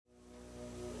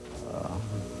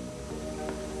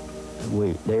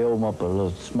they opened up a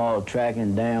little small track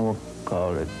in Danville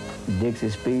called the Dixie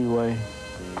Speedway,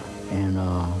 and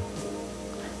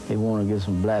they wanted to get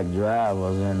some black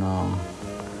drivers, and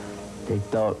they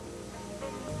thought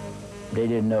they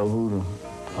didn't know who to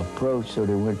approach, so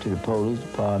they went to the police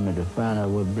department to find out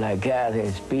what black guys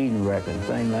had speeding records and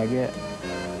things like that.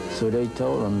 So they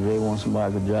told them they want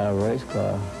somebody to drive a race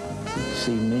car to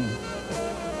see me.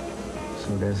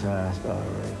 So that's how I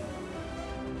started racing.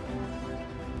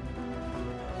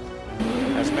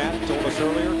 As Matt told us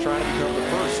earlier, trying to become the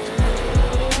first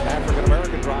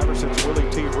African-American driver since Willie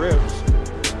T. Ribbs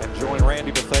and join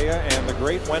Randy Bethea and the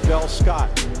great Wendell Scott.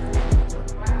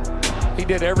 He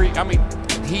did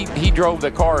he drove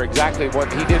the car exactly what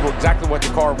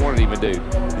the car wanted him to do.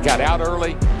 He got out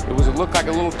early. It looked like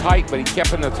a little tight, but he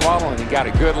kept in the throttle and he got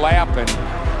a good lap. And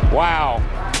wow,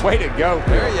 way to go!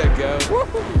 There you go.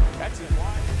 That's it.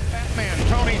 That man,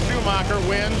 Tony Schumacher,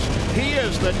 wins. He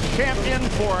is the champion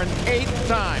for an 8th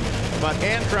time. But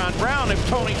Antron Brown, if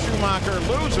Tony Schumacher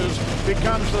loses,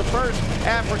 becomes the first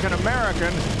African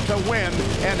American to win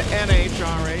an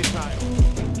NHRA title.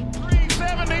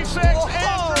 376.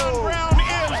 Antron Brown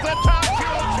is the top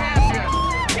fuel champion.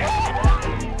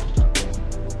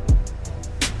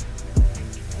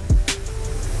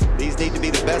 These need to be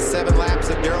the best 7 laps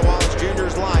of Darrell Wallace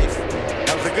Jr.'s life.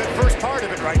 That was a good first part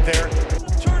of it right there.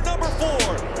 Turn number 4.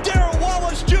 Darrell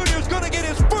Wallace Jr. is going to get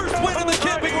his first win in the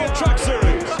Camping World Truck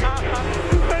Series.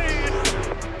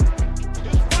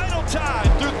 His final time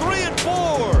through 3 and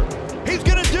 4. He's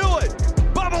going to do it.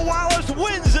 Bubba Wallace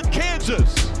wins at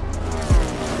Kansas.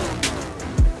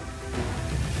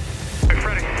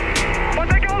 Ready. What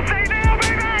they gonna say now,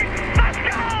 baby? Let's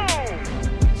go!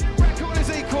 Record is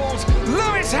equals.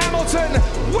 Lewis Hamilton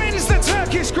wins the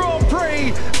Turkish Grand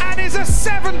Prix and is a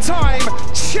 7-time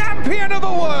champion of the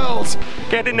world.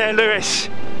 Get in there, Lewis.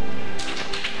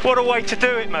 What a way to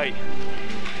do it, mate.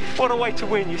 What a way to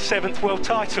win your 7th world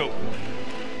title.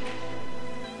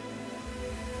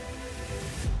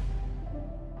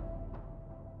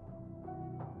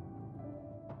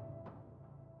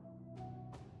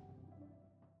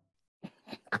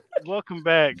 Welcome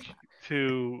back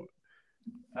to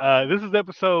this is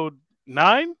episode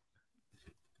 9.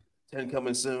 10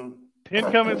 coming soon.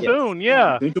 10 coming soon,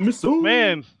 yeah. 10 coming soon.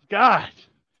 Man, God.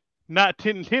 Not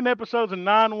 10 episodes in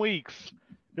 9 weeks.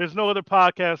 There's no other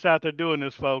podcast out there doing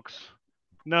this, folks.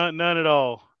 None at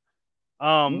all.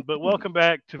 But welcome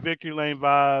back to Victory Lane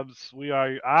Vibes.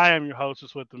 I am your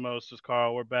hostess with the mostest,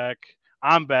 Carl. We're back.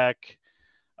 I'm back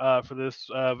for this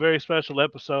very special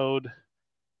episode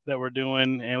that we're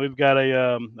doing, and we've got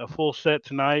a full set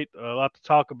tonight, a lot to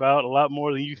talk about, a lot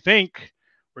more than you think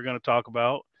we're going to talk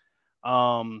about.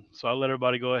 So I'll let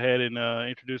everybody go ahead and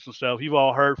introduce themselves. You've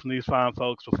all heard from these fine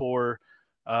folks before,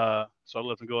 so I'll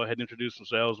let them go ahead and introduce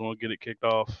themselves, and we'll get it kicked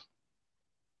off.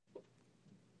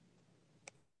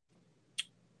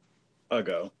 I'll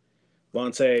go.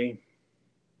 Vontae,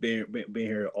 being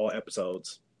here all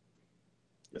episodes.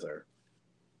 Yes, sir.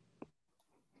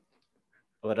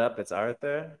 What up? It's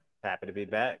Arthur. Happy to be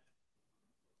back.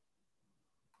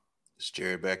 It's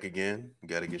Jared back again.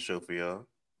 Got a good show for y'all.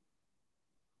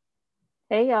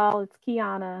 Hey, y'all. It's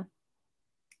Kiana.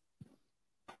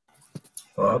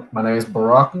 My name is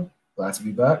Baraka. Glad to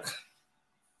be back.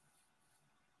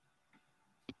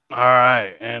 All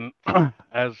right. And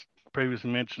as previously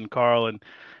mentioned, Carl, and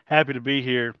happy to be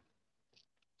here.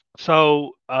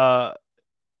 So, a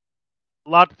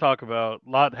lot to talk about, a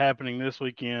lot happening this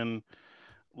weekend.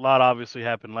 A lot obviously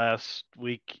happened last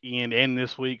weekend and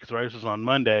this week because the race was on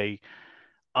Monday.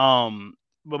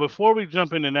 But before we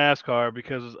jump into NASCAR,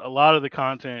 because a lot of the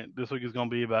content this week is going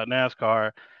to be about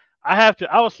NASCAR,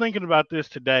 I was thinking about this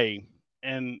today,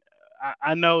 and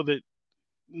I know that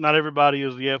not everybody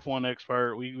is the F1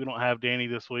 expert. We don't have Danny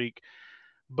this week,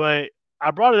 but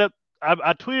I brought it up.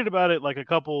 I tweeted about it like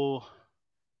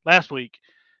last week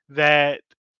that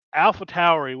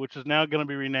AlphaTauri, which is now going to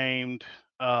be renamed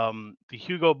the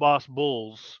Hugo Boss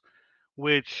Bulls,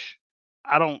 which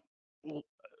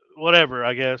whatever,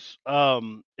 I guess.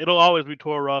 It'll always be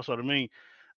Toro Rosso to me.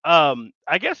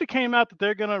 I guess it came out that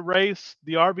they're going to race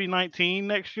the RB19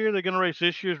 next year. They're going to race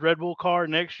this year's Red Bull car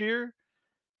next year.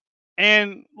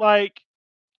 And my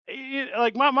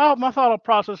thought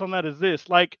process on that is this.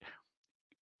 Like,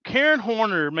 Karen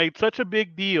Horner made such a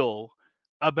big deal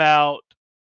about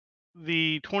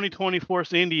the 2020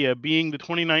 Force India being the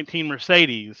 2019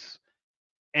 Mercedes,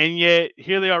 and yet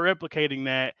here they are replicating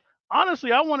that.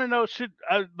 Honestly, I want to know,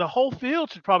 the whole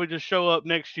field should probably just show up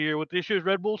next year with this year's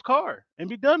Red Bull's car and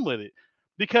be done with it.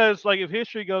 Because, if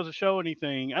history goes to show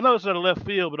anything, I know it's out of left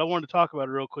field, but I wanted to talk about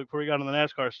it real quick before we got on the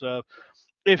NASCAR stuff.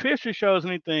 if history shows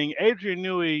anything, Adrian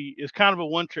Newey is kind of a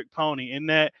one-trick pony in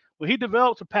that when he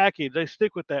develops a package, they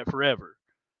stick with that forever.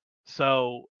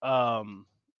 So, I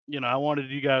wanted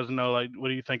you guys to know, like, what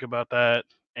do you think about that?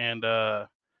 And then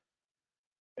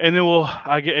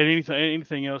I get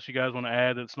anything else you guys want to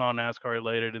add that's not NASCAR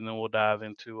related, and then we'll dive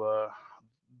into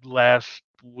last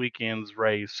weekend's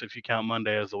race, if you count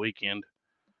Monday as the weekend.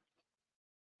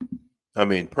 I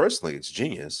mean, personally, it's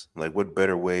genius. Like, what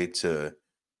better way to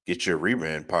get your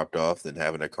rebrand popped off than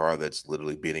having a car that's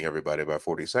literally beating everybody by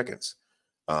 40 seconds?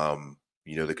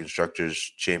 The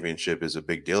Constructors' Championship is a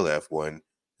big deal at F1.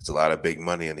 It's a lot of big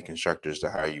money in the Constructors to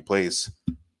hire you place.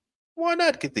 Why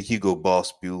not get the Hugo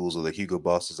Boss Buells or the Hugo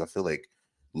Bosses? I feel like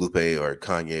Lupe or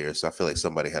Kanye I feel like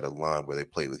somebody had a line where they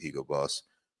played with Hugo Boss.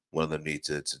 One of them needs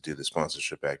to do the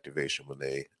sponsorship activation when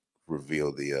they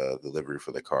reveal the livery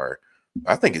for the car.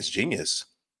 I think it's genius.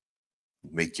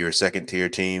 Make your second tier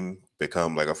team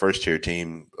become like a first tier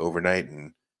team overnight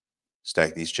and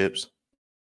stack these chips.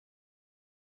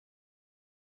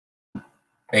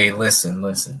 Hey,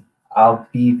 listen. I'll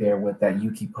be there with that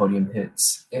Yuki podium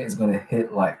hits. It's going to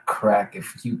hit like crack.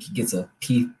 If Yuki gets a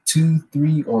P2,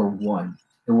 3, or 1,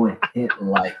 it will hit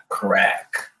like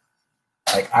crack.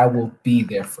 Like, I will be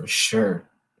there for sure.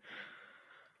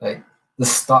 Like, the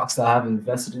stocks that I have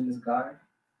invested in this guy,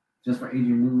 just for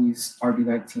Adrian Newey's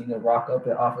RB19 to rock up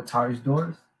at Alpha Tires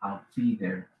doors, I'll be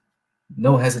there.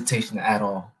 No hesitation at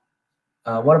all.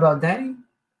 What about Danny?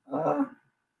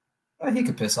 He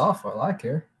could piss off for all I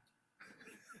care.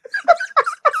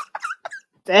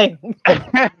 Dang.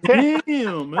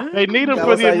 Damn, man. They need him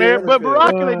for the American, but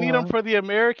Baraka, they need him for the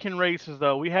American races,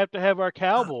 though. We have to have our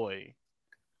cowboy.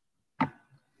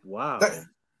 Wow.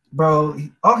 Bro,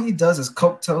 all he does is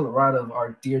coattail the ride of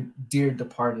our dear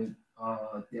departed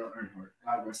Dale Earnhardt.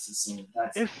 God rest his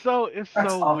soul. It's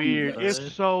so weird.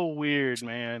 It's so weird,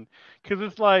 man. Because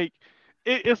it's like,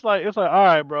 all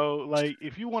right, bro. Like,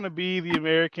 if you want to be the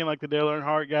American, like the Dale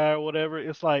Earnhardt guy or whatever,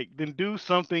 it's like, then do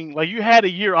something. Like, you had a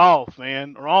year off,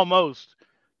 man, or almost.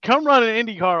 Come run an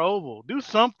IndyCar Oval. Do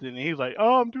something. And he's like,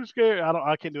 oh, I'm too scared.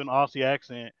 I can't do an Aussie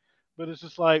accent. But it's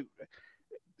just like,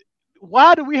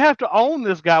 why do we have to own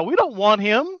this guy? We don't want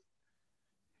him.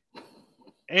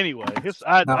 Anyway, it just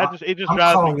drives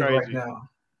me crazy. Right now.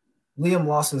 Liam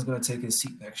Lawson is going to take his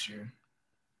seat next year.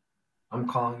 I'm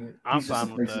calling it. I'm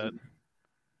fine with that.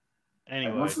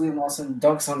 Anyway, once Liam Lawson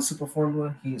dunks on Super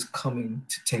Formula, he is coming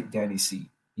to take Danny's seat.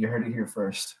 You heard it here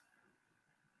first.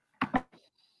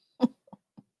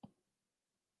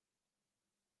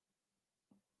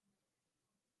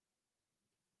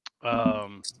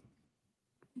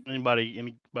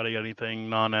 Anybody got anything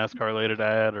non-NASCAR related to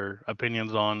add or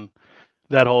opinions on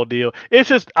that whole deal? It's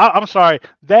just, I'm sorry,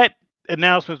 that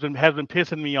announcement has been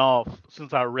pissing me off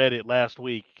since I read it last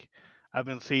week. I've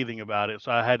been seething about it,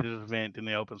 so I had to just vent in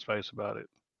the open space about it.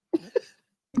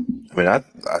 I mean, I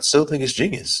still think it's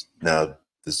genius. Now,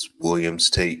 does Williams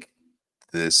take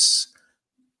this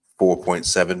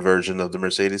 4.7 version of the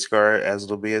Mercedes car as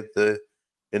it'll be at the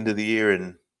end of the year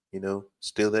and,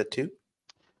 steal that too?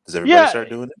 Does everybody start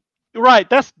doing it? Right.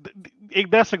 That's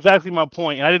exactly my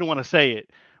point. And I didn't want to say it,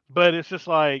 but it's just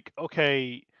like,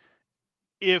 okay,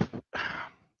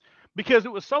 because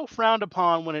it was so frowned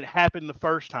upon when it happened the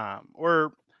first time,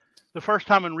 or the first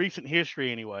time in recent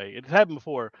history anyway. It's happened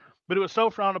before, but it was so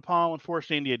frowned upon when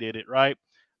Force India did it, right?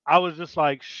 I was just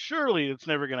like, surely it's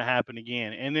never going to happen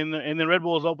again. And then Red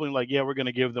Bull is openly like, yeah, we're going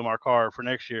to give them our car for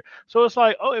next year. So it's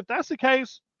like, oh, if that's the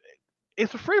case,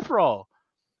 it's a free-for-all.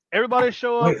 Everybody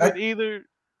show up with either,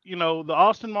 the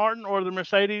Aston Martin or the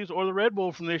Mercedes or the Red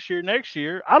Bull from this year, next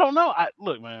year. I don't know.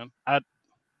 Look, man,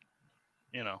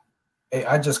 Hey,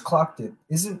 I just clocked it.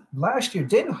 Isn't last year,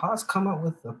 didn't Haas come out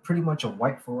with pretty much a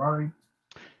white Ferrari?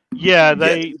 Yeah,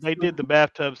 they did the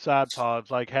bathtub side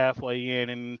pods like halfway in,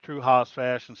 and in true Haas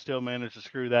fashion, still managed to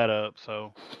screw that up.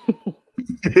 So.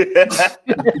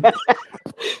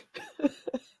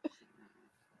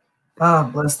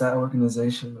 Bless that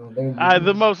organization.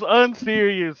 The most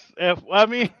unserious I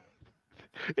mean,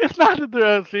 it's not that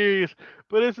they're unserious,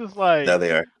 but it's just like. No,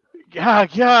 they are. God,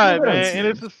 man, and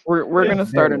it's just we're gonna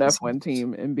start an F1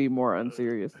 team and be more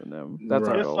unserious than them. That's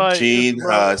our goal. Like, Gene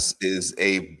Haas is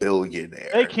a billionaire.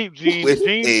 They keep Gene with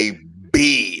a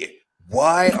B.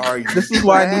 Why are you? This is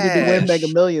why I needed to win Mega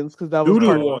Millions, because that was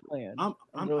part of the plan.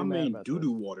 I mean,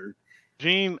 doo-doo water.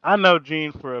 Gene, I know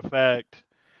Gene for a fact.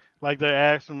 Like, they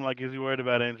asked him, like, is he worried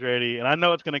about Andretti? And I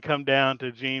know it's going to come down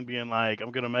to Gene being like,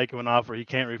 I'm going to make him an offer he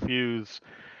can't refuse.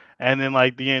 And then,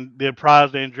 like, the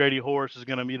prized Andretti horse is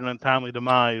going to meet an untimely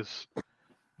demise.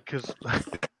 Because,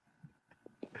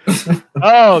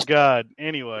 oh, God.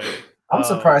 Anyway. I'm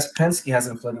surprised Penske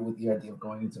hasn't flirted with the idea of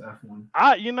going into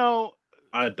F1.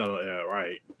 I thought, yeah,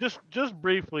 right. Just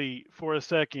briefly for a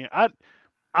second,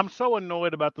 I'm so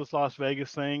annoyed about this Las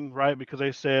Vegas thing, right? Because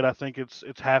they said I think it's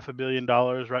 $500 million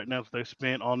right now that they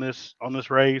spent on this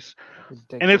race,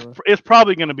 Ridiculous. and it's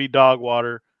probably going to be dog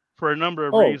water for a number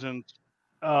of reasons.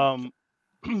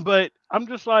 But I'm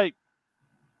just like,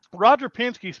 Roger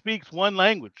Penske speaks one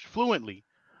language fluently,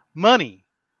 money.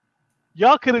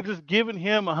 Y'all could have just given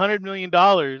him $100 million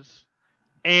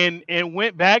and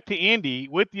went back to Indy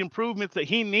with the improvements that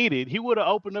he needed. He would have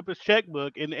opened up his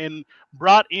checkbook and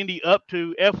brought Indy up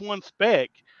to F1 spec.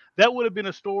 That would have been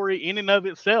a story in and of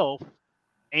itself,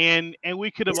 and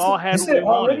we could have all had what we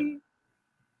wanted.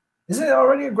 Is it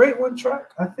already a grade 1 track?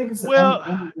 I think it's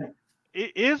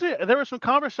Is it? There was some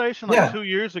conversation 2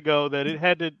 years ago that it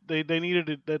had to. They needed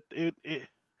it. That it.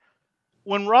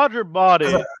 When Roger bought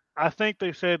it, I think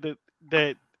they said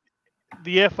that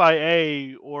the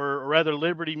FIA or rather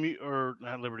Liberty or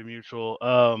not Liberty Mutual.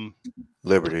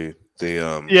 Liberty. They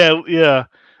said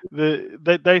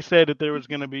that there was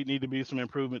going to need to be some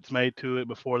improvements made to it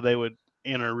before they would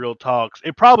enter real talks.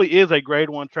 It probably is a grade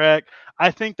 1 track.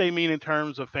 I think they mean in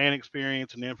terms of fan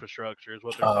experience and infrastructure is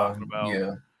what they're talking about.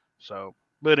 Yeah. So,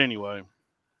 but anyway.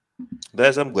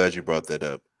 Des, I'm glad you brought that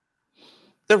up.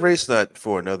 The race not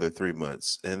for another 3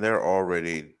 months, and they're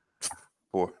already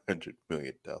 $400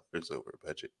 million over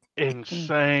budget.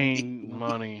 Insane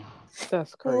money.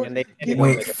 That's crazy.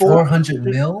 Wait, 400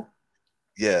 mil?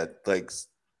 Yeah, this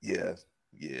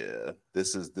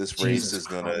race is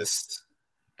gonna.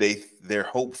 They're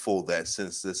hopeful that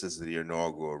since this is the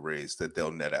inaugural race that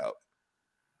they'll net out.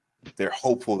 They're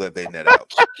hopeful that they net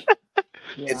out.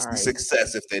 It's a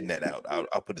success if they net out.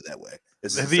 I'll put it that way.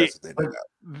 It's a success if they net out.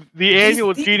 The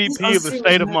annual GDP of the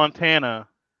state of Montana.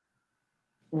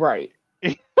 Right.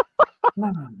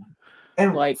 No.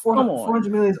 And like,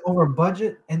 400 million is over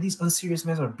budget, and these unserious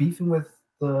men are beefing with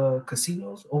the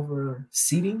casinos over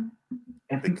seating.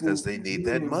 And because they need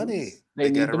that money. They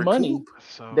need the money.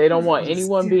 They don't want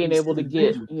anyone being able to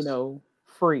get,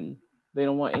 free. They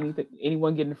don't want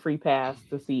anyone getting a free pass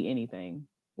to see anything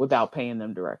without paying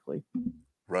them directly.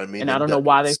 And I don't know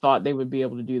why they thought they would be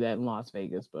able to do that in Las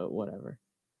Vegas, but whatever.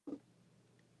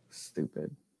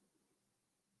 Stupid.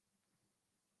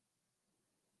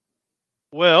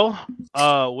 Well,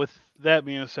 with that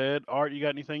being said, Art, you got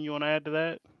anything you want to add to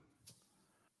that?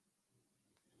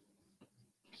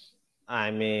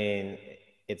 I mean,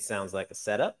 it sounds like a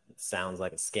setup. It sounds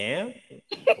like a scam.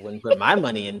 I wouldn't put my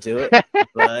money into it,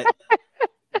 but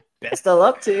best of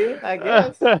luck to you, I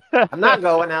guess. I'm not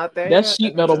going out there. That's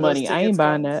sheet metal money. I ain't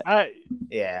buying that.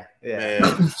 Yeah.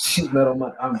 Sheet metal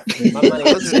money. My money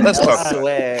Let's talk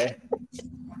elsewhere.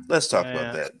 Let's talk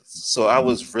about that. So I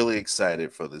was really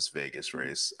excited for this Vegas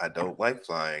race. I don't like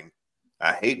flying.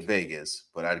 I hate Vegas,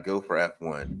 but I'd go for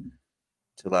F1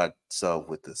 till I saw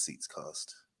what the seats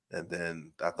cost. And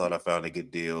then I thought I found a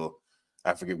good deal.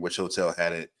 I forget which hotel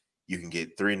had it. You can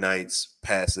get 3 nights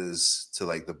passes to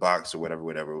like the box or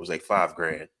whatever. It was like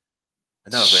 $5,000.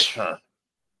 And I was like, huh.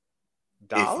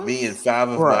 If me and 5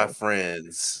 of my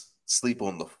friends sleep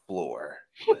on the floor,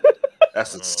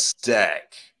 that's a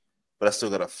stack. But I still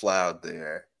got to fly out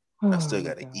there. I still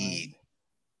got to eat.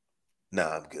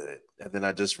 Nah, I'm good. And then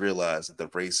I just realized that the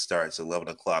race starts at 11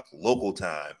 o'clock local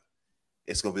time.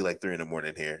 It's going to be like 3 a.m.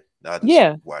 here. I'll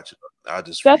just watch it.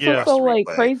 That's what's so like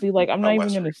crazy. Like I'm not even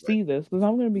going to see this because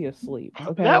I'm going to be asleep.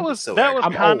 Okay. That was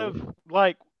kind of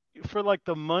like for like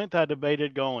the month I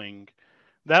debated going.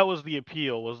 That was the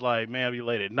appeal. Was like, man, I'll be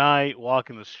late at night,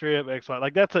 walking the strip,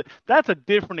 like that's a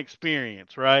different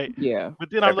experience, right? Yeah. But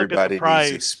then I looked at the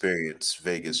price. Needs to experience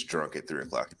Vegas drunk at 3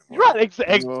 o'clock in the morning.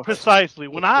 Right, precisely.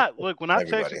 When I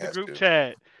texted the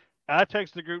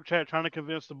group chat, trying to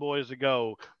convince the boys to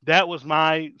go. That was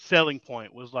my selling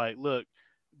point. Was like, look,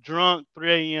 drunk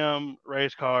 3 a.m.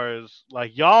 race cars.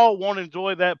 Like y'all won't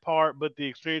enjoy that part, but the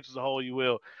experience as a whole, you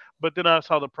will. But then I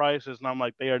saw the prices, and I'm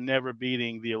like, they are never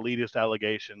beating the elitist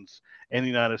allegations in the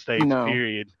United States.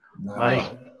 Period. No.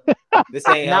 Like, this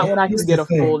ain't not when I can get a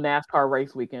full NASCAR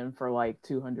race weekend for like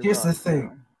 $200. Here's the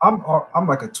thing: I'm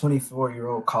like a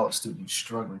 24-year-old college student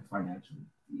struggling financially.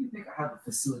 Do you think I have the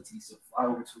facilities to fly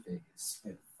over to Vegas,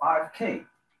 spend $5,000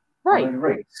 on a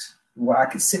race where I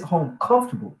can sit home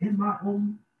comfortable in my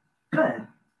own bed?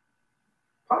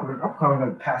 I'm probably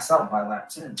gonna pass out by lap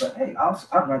 10, but hey,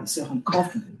 I'd rather sit home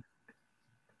comfortably.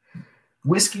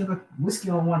 Whiskey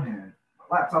on one hand,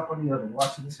 laptop on the other,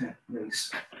 watching this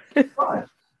race. Fine.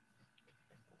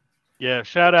 Yeah,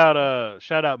 shout out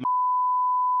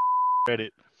Reddit.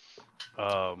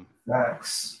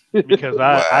 Facts. because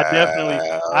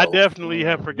I definitely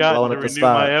have forgotten to renew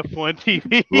my F1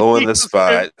 TV. Blowing the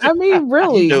spot. I mean,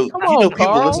 really? Come on, people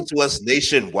Carl. listen to us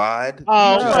nationwide.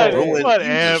 Oh,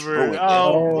 whatever.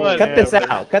 Oh, whatever. Cut this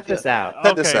out. Cut this out.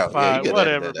 Cut this Okay, out. fine. Yeah,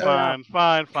 Whatever. Fine.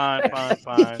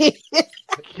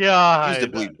 God. Use the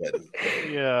bleep button.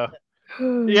 Yeah.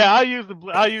 Yeah, I use the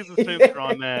censor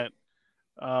on that.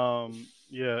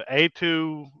 Yeah,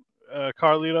 A2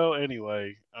 Carlito.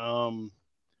 Anyway,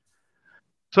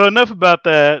 so enough about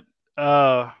that.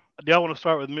 Do y'all want to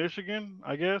start with Michigan?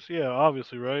 I guess. Yeah,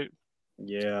 obviously, right?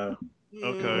 Yeah.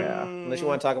 Okay. Yeah. Unless you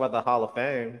want to talk about the Hall of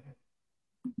Fame.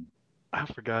 I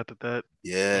forgot that.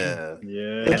 Yeah.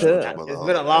 It's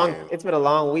been a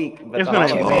long week. But It's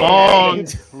been a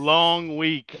long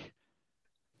week.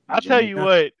 I'll tell you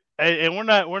what, and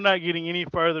we're not getting any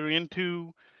further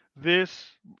into this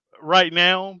right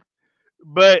now,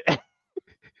 but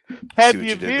had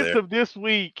the events of this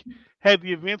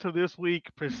week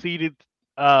preceded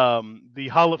the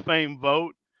Hall of Fame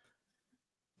vote,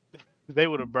 they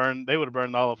would have burned the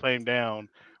Hall of Fame down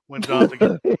when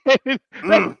Johnson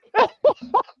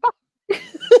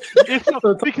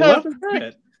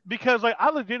because like I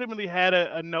legitimately had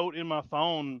a note in my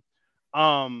phone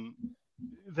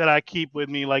that I keep with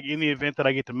me, like in the event that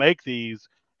I get to make these.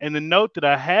 And the note that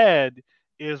I had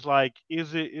is like,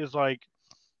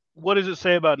 what does it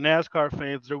say about NASCAR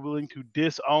fans? They're willing to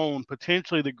disown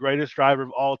potentially the greatest driver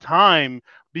of all time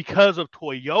because of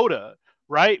Toyota,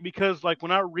 right? Because like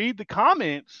when I read the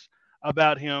comments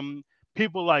about him,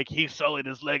 people like he sullied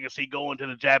his legacy going to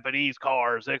the Japanese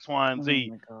cars, X, Y, and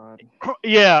Z. Oh my God.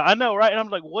 Yeah, I know, right? And I'm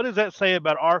like, what does that say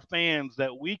about our fans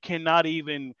that we cannot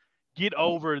even get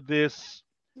over this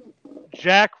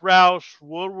Jack Roush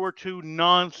World War II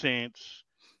nonsense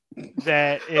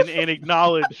that and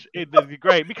acknowledge it to be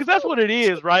great? Because that's what it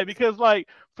is, right? Because like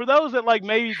for those that like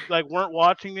maybe like weren't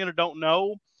watching it or don't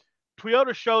know,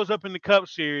 Toyota shows up in the Cup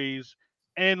Series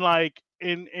and like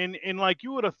and like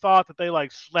you would have thought that they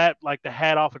like slapped like the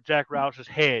hat off of Jack Roush's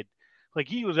head. Like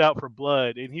he was out for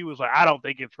blood and he was like, I don't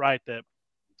think it's right that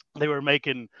they were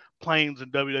making planes in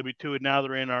WW2 and now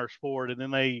they're in our sport. And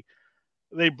then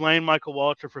they blamed Michael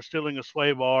Waltrip for stealing a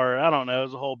sway bar. I don't know. It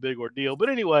was a whole big ordeal. But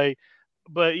anyway,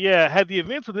 yeah, had the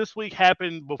events of this week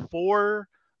happened before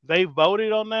they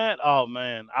voted on that, oh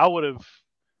man, I would have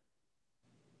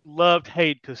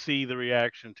hate to see the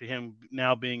reaction to him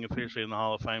now being officially in the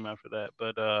Hall of Fame after that.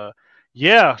 But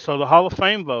yeah, so the Hall of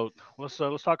Fame vote. Let's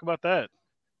talk about that.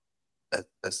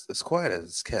 As quiet as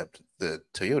it's kept, the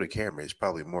Toyota Camry is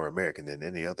probably more American than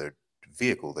any other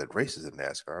vehicle that races in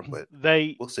NASCAR. But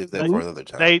we'll save that for another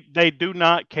time. They do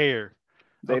not care.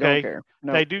 They don't care.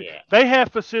 No. They do. Yeah. They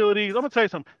have facilities. I'm gonna tell you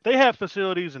something. They have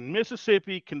facilities in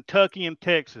Mississippi, Kentucky, and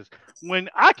Texas. When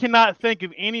I cannot think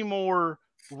of any more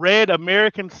red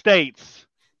American states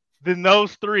than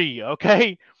those three.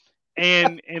 Okay,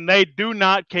 and they do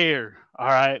not care. All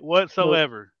right,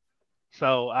 whatsoever.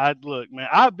 So look, man.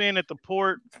 I've been at the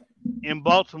port in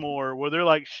Baltimore where they're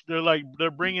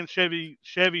bringing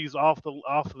Chevys off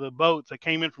the boats that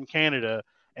came in from Canada,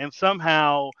 and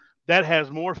somehow that has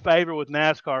more favor with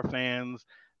NASCAR fans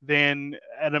than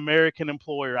an American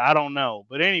employer. I don't know,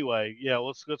 but anyway, yeah,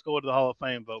 let's go to the Hall of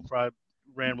Fame vote before I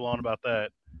ramble on about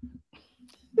that.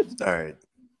 All right,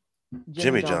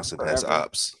 Jimmy Johnson has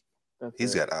ops.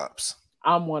 He's got ops.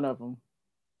 I'm one of them.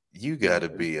 You got to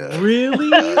be a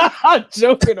really. I'm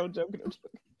joking.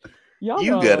 Y'all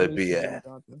you gotta be a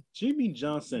Jimmy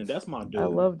Johnson. That's my dude. I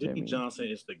love Jimmy Johnson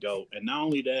is the GOAT, and not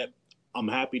only that, I'm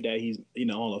happy that he's in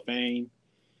the Hall of Fame.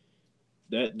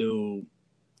 That dude.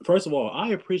 First of all, I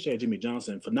appreciate Jimmy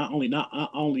Johnson for not only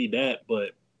that,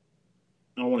 but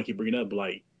I don't want to keep bringing it up, but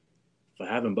like for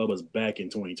having Bubba's back in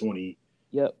 2020.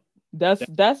 Yep,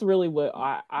 that's really what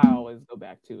I always go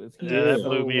back to. Is that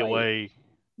blew me away.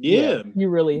 Yeah, he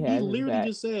really had. He literally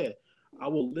just said, "I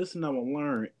will listen, I will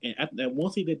learn." And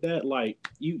once he did that, like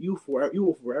you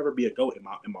will forever be a GOAT in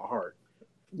my heart.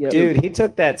 Yep. Dude, he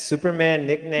took that Superman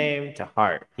nickname to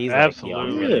heart. He's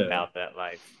absolutely like, really about that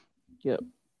life. Yep.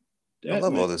 I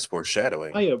love all this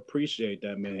foreshadowing. I appreciate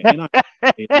that, man. And I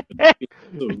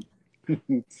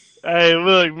hey,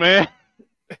 look, man.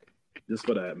 Just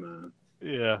for that, man.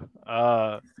 Yeah.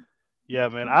 Yeah,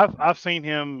 man. I've seen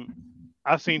him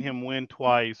win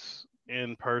twice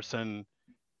in person,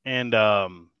 and I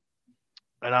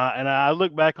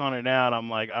look back on it now and I'm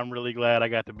like, I'm really glad I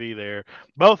got to be there.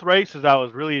 Both races I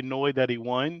was really annoyed that he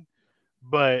won,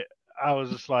 but I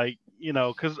was just like,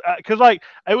 because like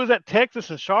it was at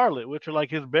Texas and Charlotte, which are like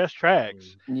his best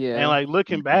tracks. Yeah. And like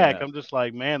looking back, I'm just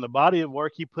like, man, the body of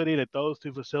work he put in at those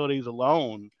two facilities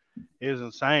alone is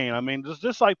insane. I mean,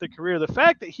 just like the career, the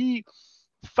fact that he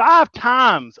 5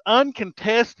 times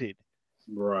uncontested,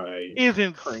 right, is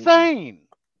insane.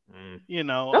 You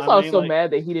know, that's why I was so like,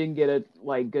 mad that he didn't get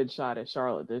a good shot at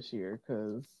Charlotte this year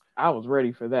because I was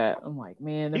ready for that. I'm like,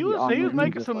 man, he was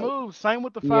making some moves. Same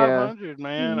with the 500,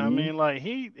 man. I mean, like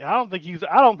I don't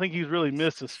think he's really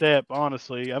missed a step,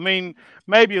 honestly. I mean,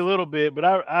 maybe a little bit, but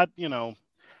I you know,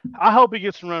 I hope he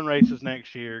gets to run races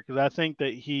next year because I think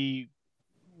that he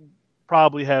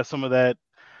probably has some of that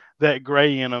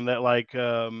gray in him that like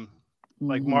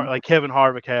like Kevin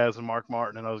Harvick has and Mark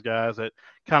Martin and those guys that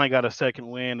kind of got a second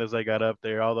wind as they got up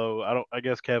there. Although I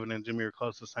guess Kevin and Jimmy are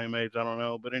close to the same age. I don't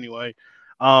know, but anyway,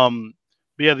 but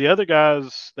yeah, the other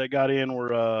guys that got in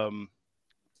were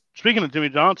speaking of Jimmy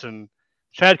Johnson,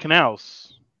 Chad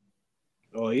Knaus.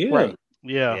 Oh yeah, right.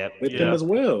 Yeah, with them as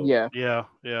well. Yeah, yeah.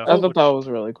 I thought that was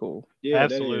really cool. Yeah,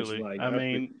 absolutely. That is, like, I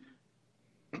mean,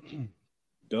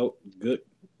 dope,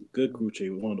 good crew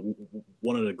chief. One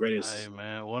of the greatest. Hey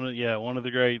man, one of the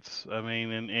greats. I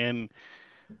mean, and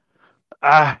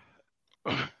I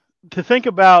to think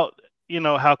about, you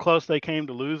know, how close they came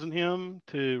to losing him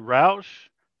to Roush.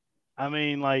 I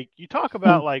mean, like you talk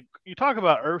about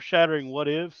earth-shattering what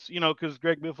ifs, you know, because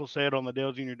Greg Biffle said on the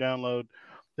Dale Jr. download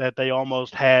that they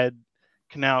almost had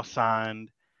Canal signed.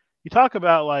 You talk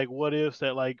about like what ifs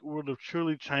that like would have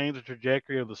truly changed the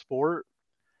trajectory of the sport.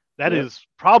 That is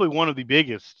probably one of the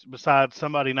biggest, besides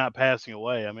somebody not passing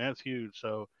away. I mean, that's huge.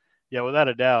 So, yeah, without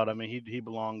a doubt, I mean, he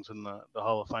belongs in the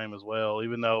Hall of Fame as well.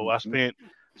 Even though I spent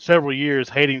several years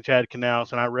hating Chad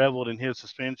Knaus, and I reveled in his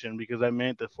suspension because that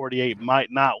meant that 48 might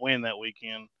not win that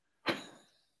weekend.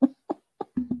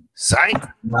 Psych.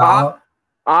 I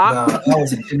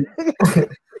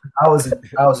was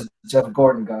a Jeff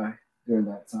Gordon guy during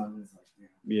that time. Like,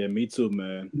 yeah, me too,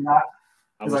 man. Even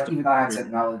I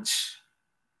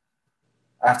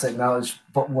have to acknowledge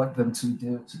what them two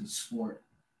did to the sport.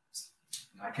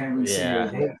 I can't really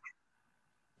say.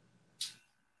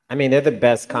 I mean, they're the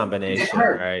best combination,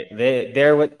 right?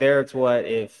 They're what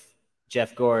if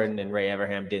Jeff Gordon and Ray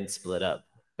Everham didn't split up,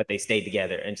 but they stayed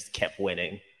together and just kept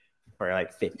winning for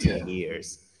like 15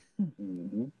 years.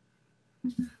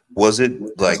 Was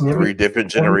it like 3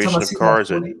 different generations of cars?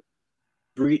 Or?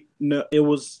 3? No, it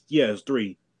was it's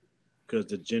 3. Because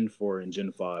the Gen 4 and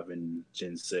Gen 5 and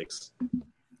Gen 6.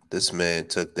 This man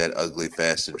took that ugly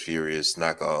Fast and Furious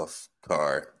knockoff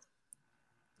car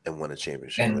and won a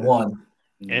championship. And won.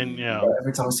 And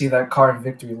every time I see that car in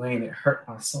victory lane, it hurt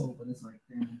my soul. But it's like,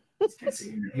 damn, I can't sit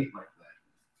here and hate like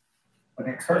that. But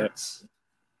it hurts.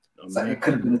 It's like it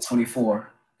could have been a 24.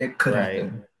 It could have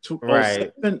been.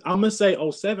 Right. I'm gonna say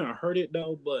 07. I heard it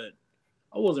though, but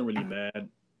I wasn't really mad.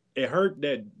 It hurt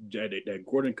that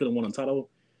Gordon couldn't win a title.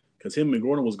 Because him and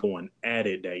Gordon was going at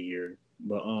it that year.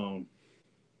 But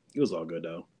it was all good,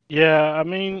 though. Yeah, I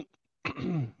mean,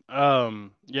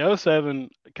 07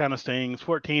 kind of stings.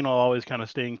 14 will always kind of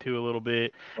sting, too, a little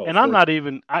bit. And I'm not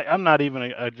even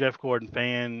a Jeff Gordon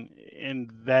fan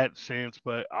in that sense,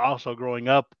 but also growing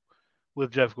up with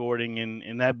Jeff Gordon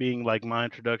and that being, like, my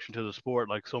introduction to the sport,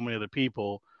 like so many other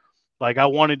people, like, I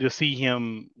wanted to see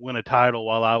him win a title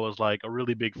while I was, like, a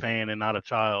really big fan and not a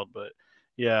child, but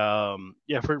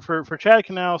for Chad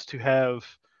Knaus to have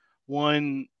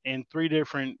won in 3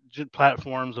 different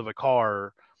platforms of a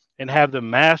car and have them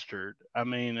mastered, I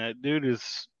mean, that dude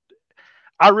is.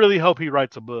 I really hope he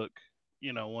writes a book,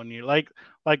 you know, one year. Like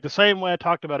the same way I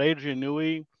talked about Adrian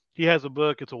Newey, he has a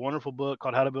book. It's a wonderful book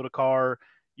called How to Build a Car.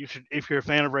 You should, if you're a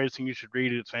fan of racing, you should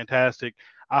read it. It's fantastic.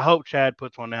 I hope Chad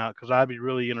puts one out because I'd be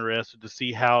really interested to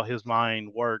see how his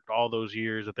mind worked all those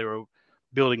years that they were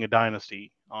building a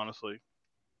dynasty. Honestly.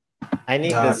 I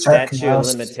need the statute of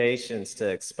limitations to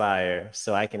expire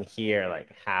so I can hear like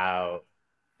how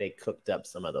they cooked up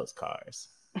some of those cars.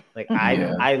 Like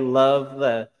I love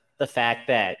the fact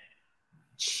that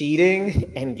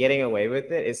cheating and getting away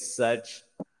with it is such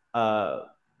a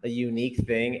unique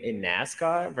thing in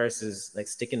NASCAR versus like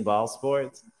stick and ball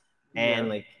sports. And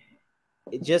like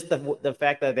just the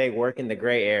fact that they work in the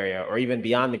gray area or even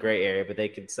beyond the gray area, but they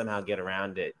could somehow get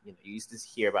around it. You know, you used to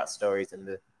hear about stories in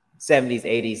the 70s,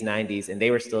 80s, 90s, and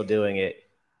they were still doing it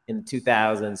in the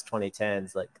 2000s,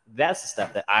 2010s. Like that's the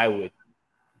stuff that I would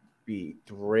be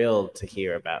thrilled to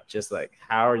hear about. Just like,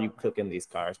 how are you cooking these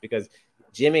cars? Because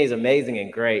Jimmy is amazing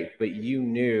and great, but you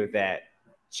knew that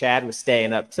Chad was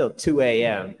staying up till 2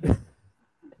 a.m.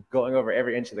 going over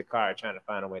every inch of the car, trying to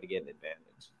find a way to get an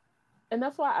advantage. And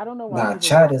that's why I don't know why.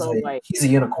 Chad is he's a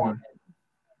unicorn.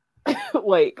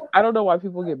 Like, I don't know why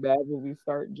people get mad when we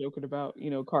start joking about,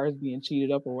 you know, cars being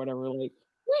cheated up or whatever. Like,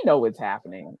 we know what's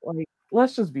happening. Like,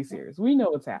 let's just be serious. We know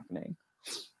what's happening.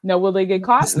 Now, will they get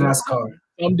caught? It's NASCAR.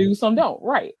 Some do, some don't.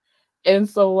 Right. And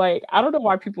so, like, I don't know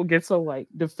why people get so like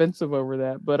defensive over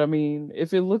that, but I mean,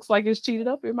 if it looks like it's cheated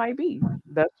up, it might be.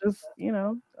 That's just,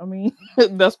 I mean,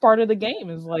 that's part of the game.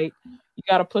 Is like you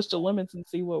got to push the limits and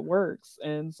see what works,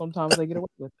 and sometimes they get away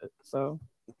with it. So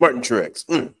Martin Truex,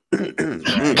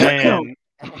 man,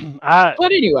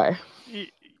 but anyway,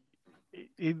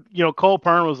 Cole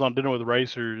Pern was on Dinner with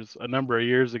Racers a number of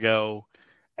years ago.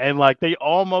 And like they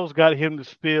almost got him to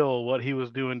spill what he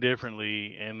was doing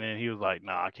differently, and then he was like,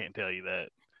 "Nah, I can't tell you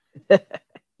that."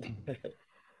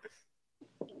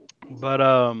 But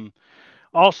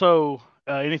also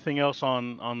anything else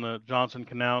on the Johnson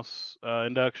Knaus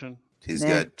induction?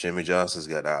 Jimmy Johnson's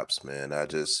got ops, man. I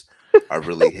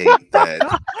really hate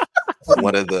that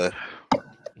one of the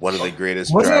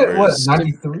greatest drivers.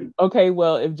 93? Okay,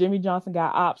 well, if Jimmy Johnson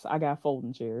got ops, I got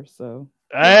folding chairs. So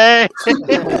hey,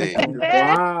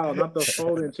 wow, not the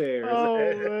folding chairs.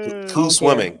 Oh, Who's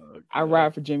swimming? I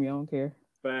ride for Jimmy. I don't care.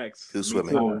 Facts. Who's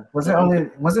swimming? Was it only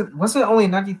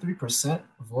 93%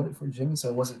 voted for Jimmy? So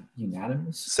it wasn't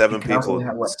unanimous. Seven people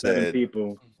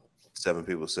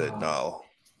said no.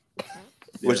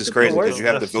 Which is crazy because you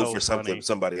have to vote for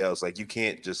somebody else. Like you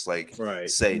can't just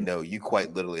say no. You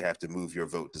quite literally have to move your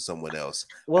vote to someone else.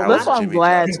 Well, that's why I'm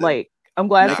glad. I'm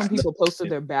glad some people posted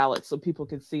their ballots so people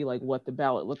could see what the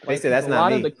ballot looked like. That's a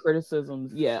lot me. of the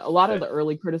criticisms, a lot of the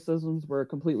early criticisms were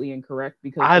completely incorrect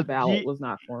because the ballot was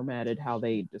not formatted how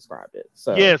they described it.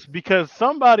 So yes, because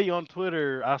somebody on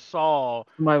Twitter I saw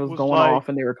somebody was going off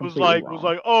and they were completely wrong. Was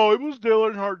like, oh, it was Dale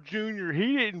Earnhardt Jr.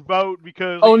 He didn't vote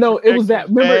because it was that.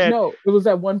 Remember, it was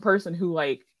that one person who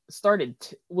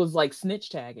was snitch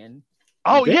tagging.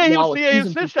 Oh yeah, he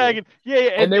was snitch tagging. Yeah,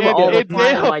 and they were all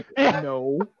like,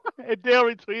 no. And Dale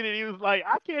retweeted. He was like,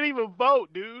 "I can't even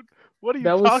vote, dude. What are you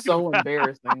talking about?" That was so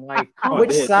embarrassing. Like, which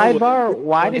sidebar?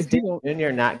 Why did Dale Jr.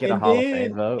 not get a Hall of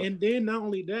Fame vote? And then not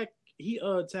only that, he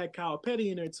tagged Kyle Petty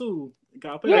in there too.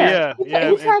 Yeah.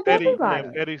 And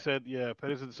Petty said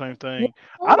the same thing.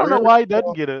 I don't know why he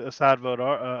doesn't get a side vote.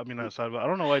 I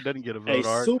don't know why he doesn't get a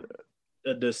vote.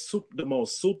 The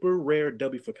most super rare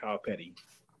W for Kyle Petty.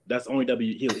 That's only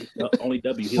W Hill.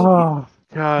 Oh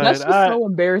God, that's just so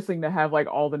embarrassing to have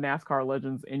all the NASCAR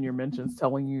legends in your mentions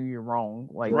telling you you're wrong.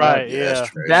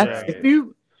 That's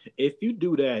if you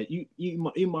do that, you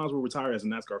might as well retire as a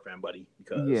NASCAR fan, buddy.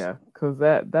 Because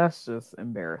that's just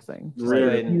embarrassing.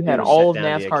 You had all of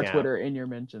NASCAR Twitter in your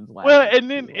mentions.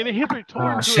 And his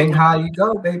retort. Shanghai, you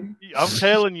go, baby. I'm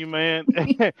telling you, man.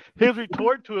 His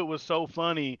retort to it was so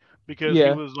funny. Because he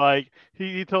was like,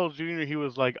 he told Junior, he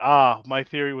was like, my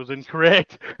theory was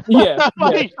incorrect. Yeah.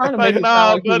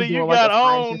 Nah, buddy, you got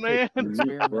on, man.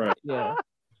 Right. Yeah.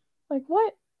 Like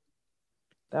what?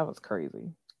 That was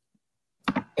crazy.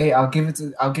 Hey, I'll give it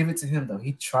to him though.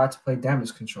 He tried to play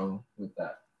damage control with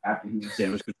that after he was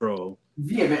damage control.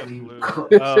 Vehemently.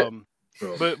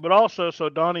 But also, so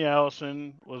Donnie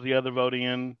Allison was the other voting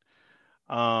in.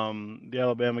 The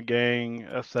Alabama gang.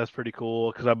 That's pretty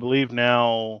cool because I believe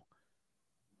now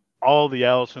all the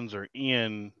Allisons are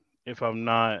in, if I'm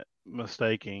not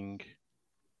mistaken,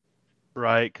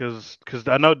 right? Because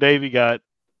I know Davey got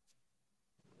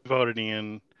voted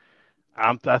in.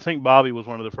 I think Bobby was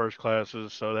one of the first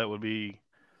classes, so that would be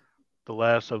the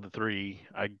last of the three.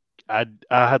 I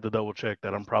had to double check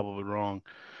that. I'm probably wrong.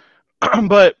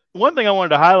 But one thing I wanted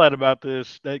to highlight about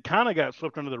this that kind of got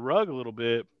swept under the rug a little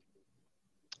bit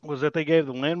was that they gave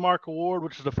the Landmark Award,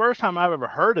 which is the first time I've ever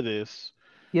heard of this.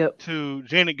 Yep. To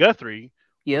Janet Guthrie.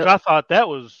 Yep. Which I thought that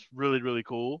was really, really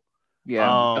cool.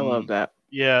 Yeah, I love that.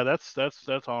 Yeah, that's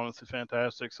honestly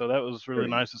fantastic. So that was really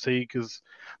nice to see because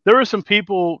there were some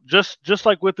people just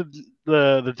like with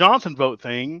the Johnson vote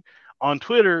thing on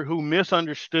Twitter who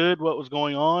misunderstood what was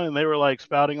going on and they were like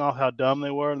spouting off how dumb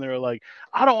they were and they were like,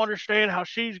 I don't understand how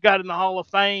she's got in the Hall of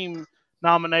Fame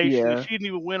nomination and she didn't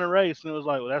even win a race. And it was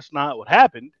like, well, that's not what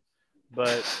happened.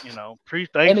 But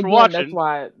thanks for watching. That's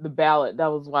why that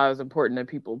was why it was important that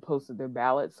people posted their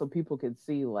ballots so people could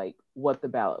see what the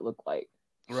ballot looked like.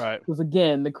 Right. Because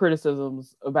again, the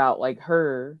criticisms about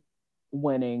her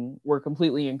winning were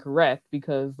completely incorrect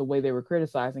because the way they were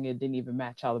criticizing it didn't even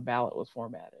match how the ballot was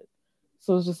formatted.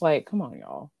 So it's just come on,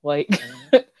 y'all.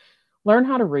 Learn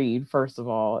how to read, first of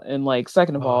all. And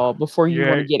second of all, before you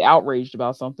want to get outraged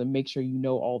about something, make sure you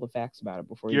know all the facts about it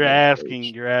before you're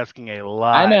asking a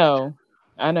lot.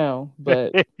 I know,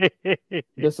 but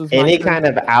this is any kind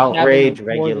of outrage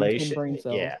regulation.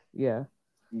 Yeah.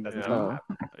 Yeah.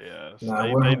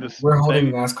 Nah, we're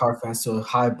holding NASCAR fans to a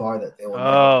high bar that they will never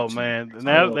Oh achieve. man,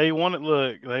 now they want it.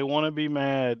 Look, they want to be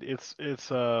mad. It's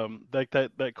like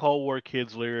that Cold War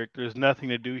kids lyric. There's nothing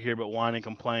to do here but whine and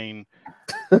complain.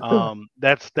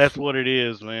 That's what it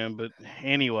is, man. But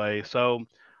anyway, so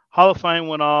Hall of Fame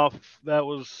went off. That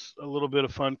was a little bit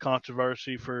of fun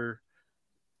controversy for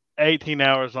 18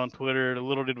 hours on Twitter.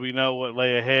 Little did we know what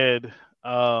lay ahead.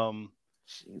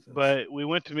 But we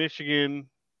went to Michigan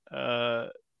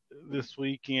this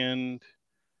weekend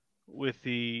with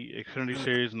the Xfinity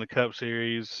Series and the Cup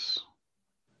Series.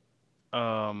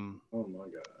 Oh my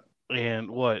God. And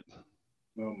what?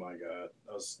 Oh my God.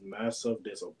 That was massive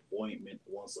disappointment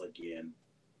once again.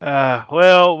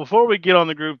 Well, before we get on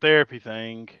the group therapy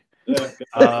thing,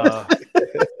 because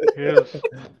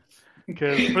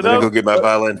for Let me go get my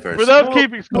violin first. For those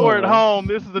keeping score at home,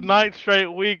 this is the 9th straight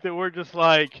week that we're just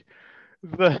like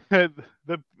the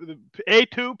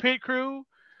A2 pit crew.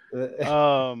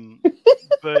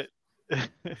 But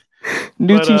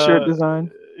new T-shirt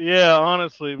design. Yeah,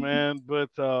 honestly, man. But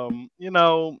you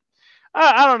know,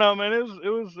 I don't know, man. It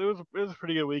was a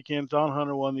pretty good weekend. John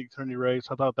Hunter won the Xfinity race.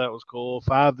 I thought that was cool.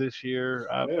 5 this year.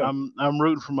 I'm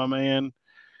rooting for my man.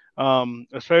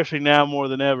 Especially now more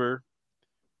than ever.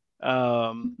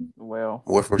 Well,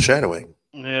 more foreshadowing.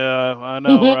 Yeah, I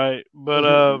know, right? But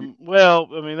well,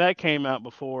 I mean that came out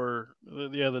before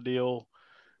the other deal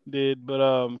did,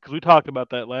 but because we talked about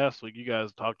that last week. You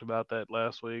guys talked about that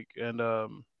last week, and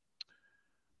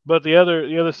but the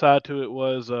other side to it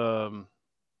was I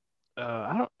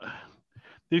don't.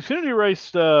 The Xfinity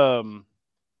race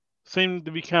seemed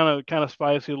to be kind of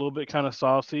spicy, a little bit kind of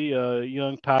saucy.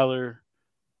 Young Tyler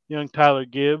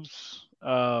Gibbs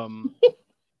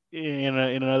in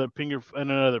another finger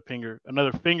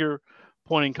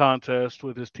pointing contest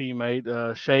with his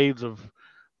teammate, shades of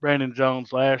Brandon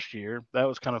Jones last year. That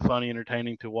was kind of funny,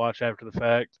 entertaining to watch after the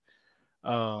fact.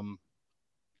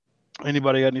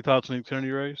 Anybody got any thoughts on the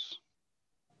Xfinity race?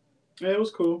 Yeah, it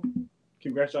was cool.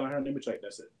 Congrats on her. Let me check.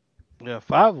 That's it. Yeah,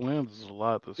 5 wins is a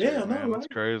lot this year, man. Right? That's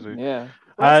crazy. Yeah.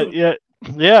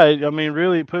 Yeah. I mean,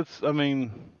 really puts. I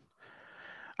mean,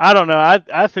 I don't know.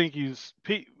 I think he's.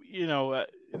 You know,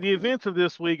 the events of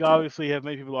this week obviously have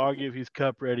made people argue if he's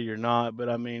Cup ready or not. But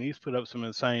I mean, he's put up some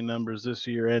insane numbers this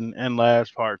year and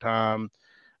last part time,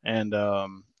 and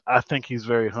I think he's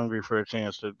very hungry for a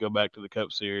chance to go back to the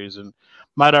Cup Series. And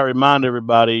might I remind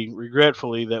everybody,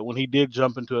 regretfully, that when he did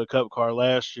jump into a Cup car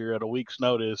last year at a week's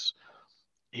notice,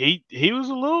 he was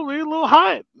a little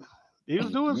hot. He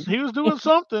was doing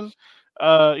something.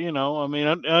 You know, I mean,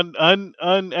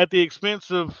 at the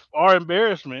expense of our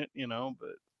embarrassment, you know, but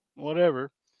whatever.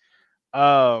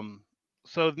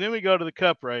 So then we go to the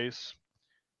Cup race,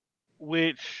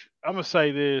 which I'm gonna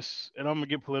say this, and I'm gonna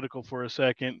get political for a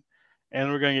second, and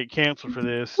we're gonna get canceled for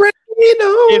this.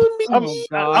 I'm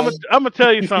gonna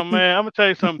tell you something, man. I'm gonna tell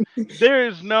you something. There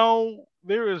is no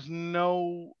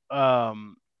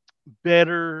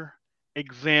better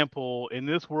example in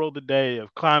this world today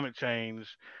of climate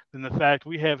change than the fact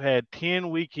we have had 10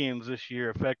 weekends this year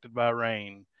affected by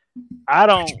rain. I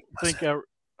don't think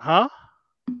I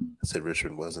said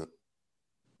Richmond wasn't.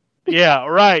 Yeah,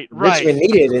 right. Richmond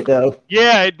needed it though.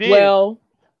 Yeah, it did. Well,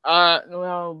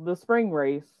 the spring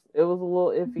race, it was a little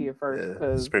iffy at first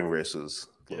because the spring race was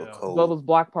a little cold. Bubba's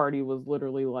block party was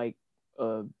literally like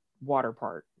a water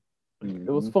park. Mm-hmm.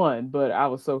 It was fun, but I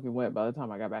was soaking wet by the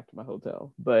time I got back to my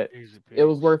hotel. But it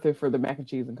was worth it for the mac and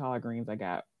cheese and collard greens I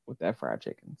got with that fried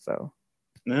chicken. So,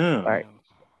 right.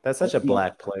 That's such a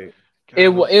black plate. It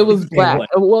was black.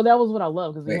 Well, that was what I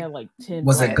love because they had like 10.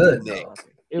 Was it good?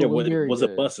 It was very was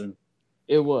good. It bussin'?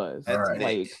 It was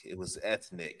ethnic. It was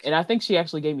ethnic, and I think she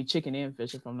actually gave me chicken and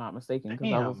fish, if I'm not mistaken,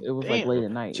 because it was like late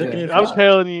at night. I'm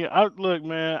telling you, look,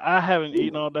 man, I haven't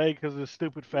eaten all day because of this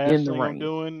stupid fasting I'm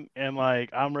doing, and like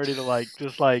I'm ready to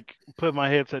just put my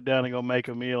headset down and go make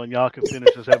a meal, and y'all can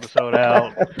finish this episode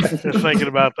out. Just thinking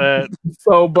about that.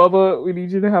 So Bubba, we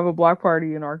need you to have a block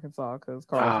party in Arkansas because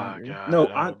Carl's hungry. No,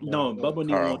 Bubba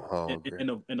need one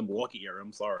in the Milwaukee area.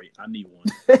 I'm sorry, I need one.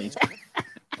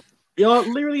 Y'all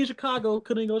literally in Chicago,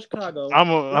 couldn't go to Chicago. I'm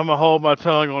gonna hold my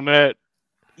tongue on that.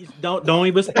 Don't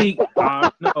even speak.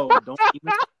 No, don't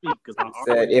even speak because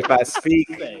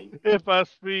if I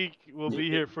speak, we'll be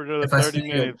here for another 30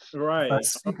 minutes. Right.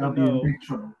 I'll be in big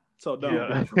trouble. So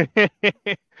don't.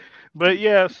 Yeah. But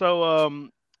yeah, so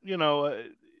you know,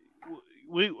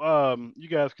 we you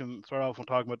guys can start off on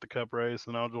talking about the Cup race,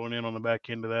 and I'll join in on the back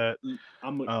end of that.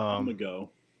 I'm gonna go.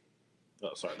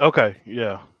 Oh, sorry. Okay,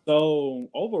 yeah. So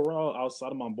overall,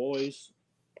 outside of my boys,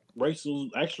 race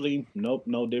was actually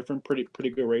no different. Pretty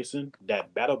good racing.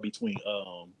 That battle between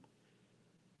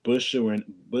Busher and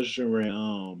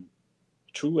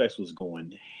Truex was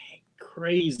going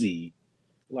crazy.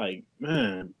 Like,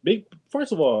 man, big.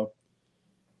 First of all,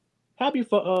 happy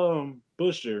for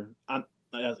Busher.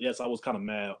 Yes, I was kind of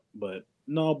mad, but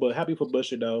no, but happy for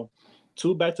Busher though.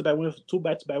 Two back-to-back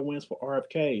wins for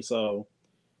RFK. So,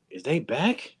 is they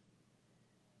back?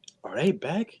 Are they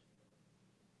back?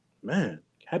 Man,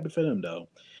 happy for them though.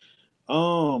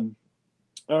 All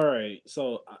right.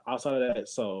 So outside of that,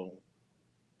 so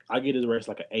I get this race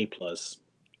like an A plus.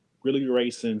 Really good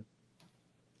racing.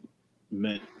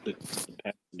 Man, the past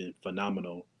has been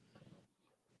phenomenal.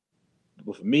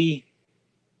 But for me,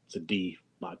 it's a D,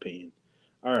 my opinion.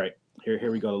 All right,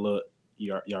 here we go. Look,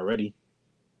 y'all ready?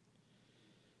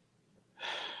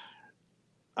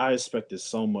 I expected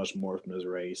so much more from this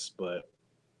race, but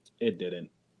it didn't.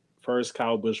 First,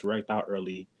 Kyle Busch wrecked out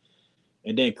early,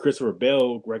 and then Christopher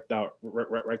Bell wrecked out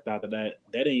after that.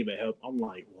 That didn't even help. I'm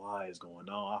like, why is going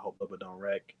on? I hope Bubba don't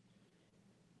wreck.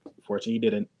 Fortunately, he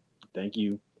didn't. Thank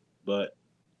you, but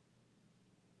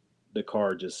the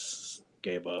car just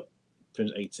gave up.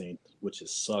 Finished 18th, which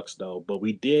is sucks though. But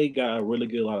we did got a really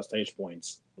good lot of stage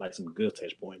points, like some good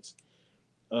stage points.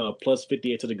 Plus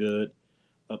 58 to the good.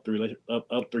 Up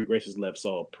three races left.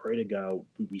 So pray to God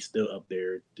we still up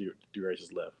there. Three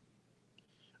races left.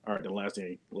 All right, the last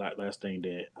thing,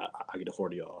 then I get the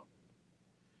 40 y'all.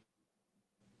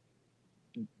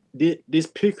 This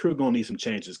pit crew gonna need some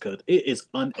changes because it is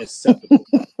unacceptable.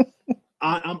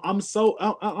 I'm so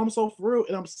for real,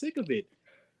 and I'm sick of it.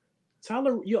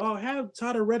 Tyler, you all have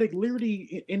Tyler Reddick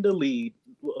literally in the lead.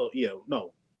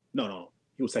 No,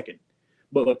 he was second,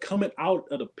 but coming out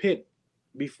of the pit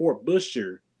before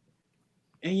Busher,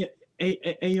 and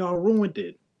y'all ruined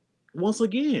it once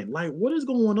again. Like, what is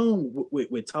going on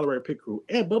with Tyler Reddick pit crew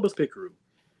and Bubba's pit crew?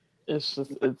 It's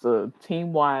a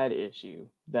team wide issue.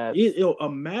 That's a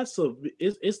massive.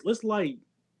 It's like,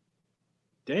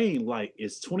 dang, like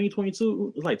it's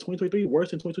 2022. It's like 2023 worse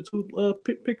than 2022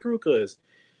 pit crew because.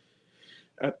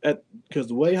 Because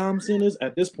the way I'm seeing this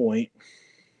at this point,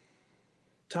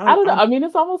 I don't know. I mean,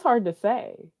 it's almost hard to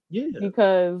say. Yeah.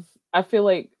 Because I feel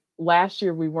like last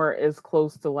year we weren't as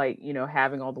close to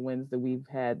having all the wins that we've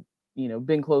had,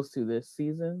 been close to this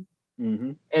season.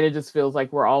 Mm-hmm. And it just feels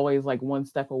like we're always like one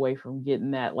step away from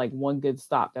getting that one good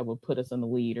stop that would put us in the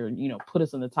lead or, put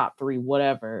us in the top 3,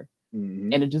 whatever.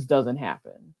 Mm-hmm. And it just doesn't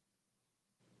happen.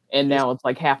 And now it's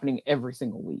like happening every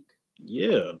single week.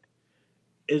 Yeah.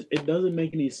 It doesn't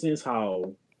make any sense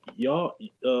how y'all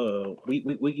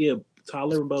we give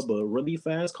Tyler and Bubba really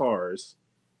fast cars,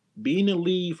 be in the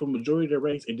lead for majority of the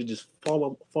race, and to just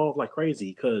fall off like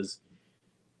crazy because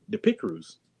the pit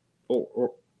crews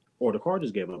or the car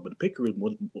just gave up. But the pit crews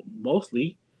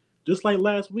mostly, just like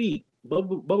last week,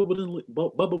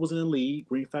 Bubba was in the lead.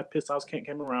 Green flag pit stops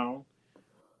came around,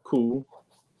 cool,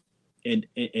 and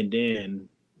then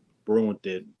Bruin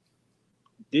did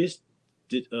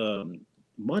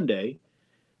Monday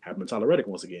happened to Tyler Reddick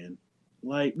once again.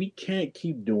 Like, we can't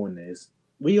keep doing this.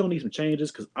 We don't need some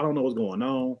changes because I don't know what's going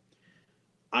on.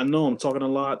 I know I'm talking a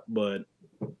lot, but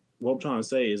what I'm trying to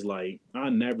say is, like,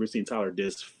 I never seen Tyler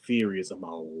this furious in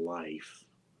my life.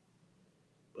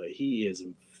 But he is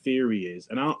furious.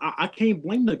 And I can't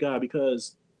blame the guy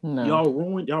because y'all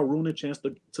ruined the chance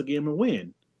to get him a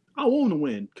win. I want him to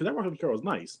win because that Rocket car was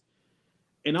nice.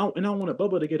 And I wanted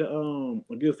Bubba to get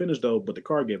a good finish though, but the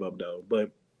car gave up though.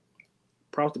 But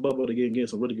props to Bubba to get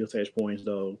some really good stage points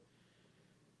though.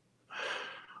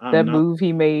 Move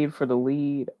he made for the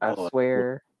lead, I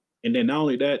swear. And then not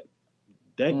only that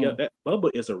Bubba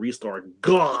is a restart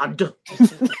god.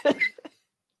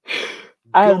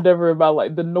 I have never in my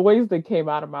life, the noise that came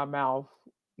out of my mouth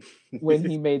when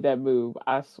he made that move.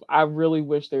 I really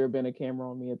wish there had been a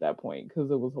camera on me at that point because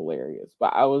it was hilarious.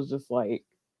 But I was just like,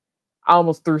 I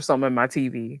almost threw something in my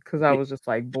TV because I was just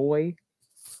like, boy.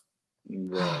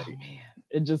 Right. Oh, man.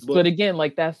 It just, but again,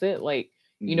 like, that's it. Like,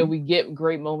 we get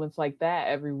great moments like that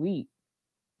every week.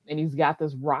 And he's got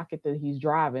this rocket that he's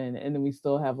driving, and then we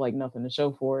still have like nothing to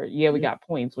show for it. Yeah, we got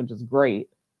points, which is great.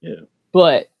 Yeah.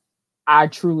 But I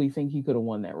truly think he could have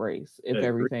won that race if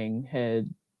everything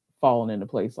had fallen into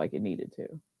place like it needed to.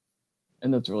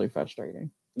 And that's really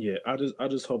frustrating. Yeah, I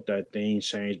just hope that things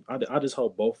change. I just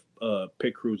hope both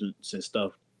pit crews and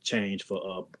stuff change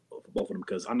for both of them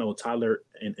because I know Tyler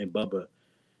and Bubba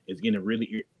is getting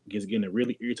really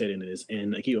irritated in this.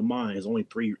 And keep in mind, there's only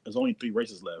three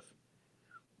races left.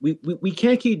 We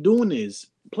can't keep doing this.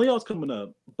 Playoffs coming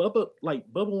up. Bubba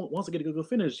wants to get a good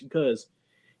finish because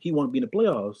he want to be in the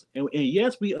playoffs. And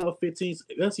yes, we up 15.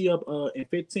 Let's see up in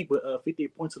 15th with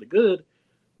 58 points to the good.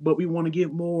 But we want to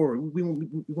get more. We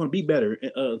want to be better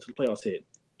to the playoffs hit.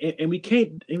 and we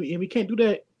can't do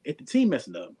that if the team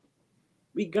messing up.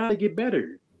 We gotta get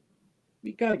better.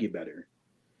 We gotta get better.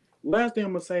 Last thing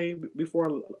I'm gonna say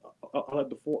before I'll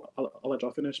let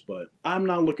y'all finish, but I'm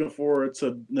not looking forward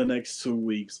to the next 2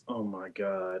 weeks. Oh my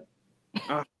god,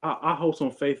 I hope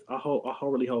some faith. I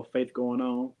really hope faith going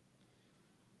on.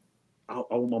 I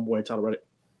want my boy Tyler Reddick.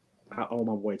 I want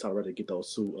my boy Tyler Reddick to get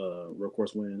those 2 road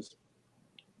course wins.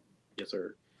 Yes,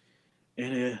 sir.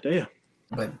 And yeah.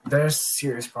 But there's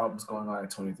serious problems going on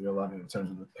at 2311 in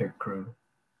terms of the pit crew,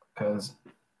 because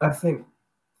I think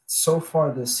so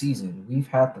far this season we've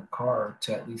had the car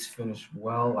to at least finish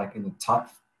well, like in the top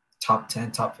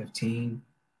 10, top 15,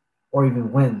 or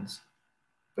even wins.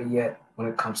 But yet, when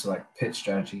it comes to like pit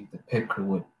strategy, the pit crew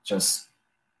would just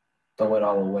throw it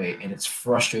all away, and it's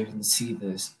frustrating to see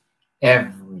this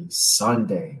every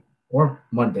Sunday or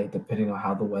Monday, depending on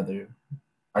how the weather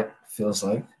feels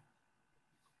like.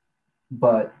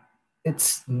 But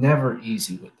it's never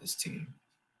easy with this team.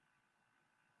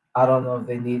 I don't know if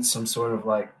they need some sort of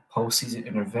like postseason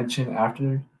intervention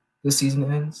after the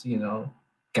season ends,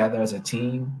 gather as a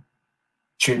team,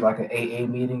 treat it like an AA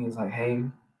meeting. It's like, hey,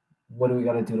 what do we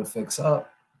got to do to fix up?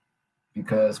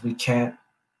 Because we can't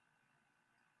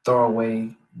throw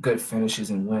away good finishes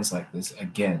and wins like this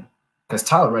again. Because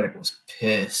Tyler Reddick was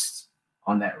pissed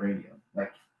on that radio.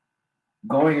 Like,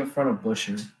 going in front of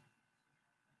Busher,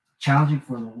 challenging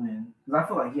for the win. Because I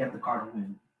feel like he had the car to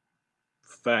win.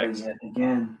 Facts. But yet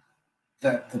again,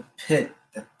 that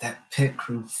pit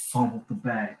crew fumbled the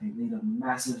bag. They made a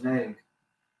massive egg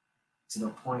to the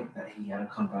point that he had to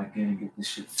come back in and get this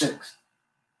shit fixed.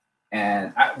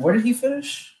 And where did he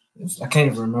finish? I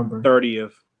can't even remember.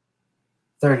 30th.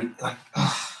 30. Like,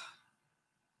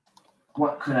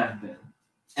 what could have been?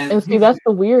 And see, that's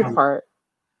the weird part.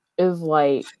 Is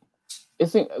like,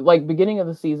 it's like beginning of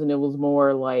the season, it was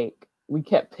more like we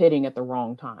kept pitting at the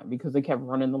wrong time because they kept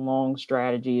running the long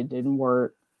strategy. It didn't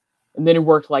work. And then it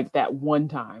worked like that one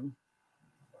time.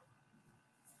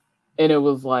 And it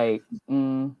was like,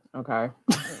 okay.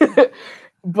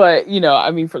 But,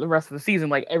 I mean, for the rest of the season,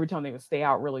 like every time they would stay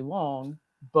out really long,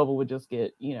 Bubba would just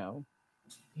get, he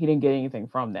didn't get anything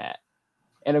from that.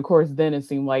 And of course, then it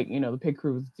seemed like, the pit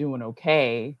crew was doing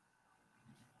okay.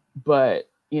 But,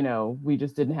 we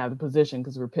just didn't have the position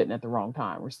because we were pitting at the wrong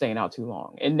time. We're staying out too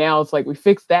long. And now it's like we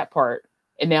fixed that part.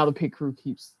 And now the pit crew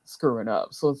keeps screwing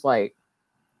up. So it's like,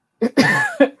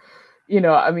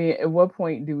 I mean, at what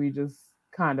point do we just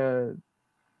kind of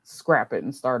scrap it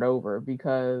and start over?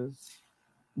 Because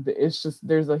it's just,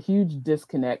 there's a huge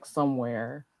disconnect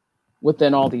somewhere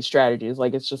within all these strategies.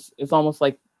 Like, it's almost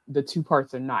like the two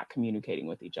parts are not communicating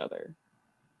with each other.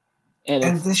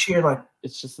 And this year, like,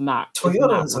 it's just not.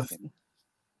 Toyotas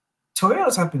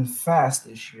have been fast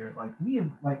this year. Like,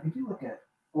 if you look at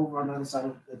over on the other side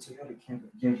of the Toyota camp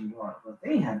at JGR, but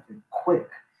they have been quick,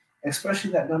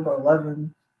 especially that number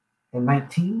 11 and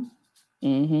 19.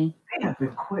 Mm-hmm. They have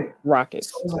been quick.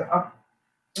 Rockets. So like,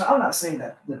 I'm not saying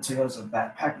that the Toyotas are a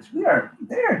bad package.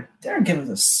 They're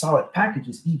giving us solid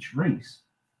packages each race.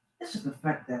 It's just the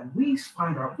fact that we just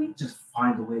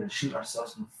find a way to shoot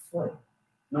ourselves in the foot,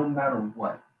 no matter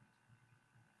what.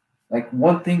 Like,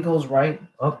 one thing goes right,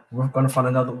 we're going to find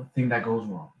another thing that goes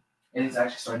wrong. And it's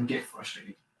actually starting to get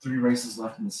frustrating. 3 races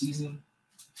left in the season.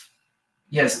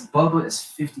 Yes, Bubba is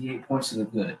 58 points to the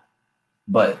good.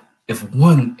 But if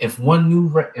one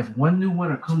new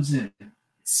winner comes in,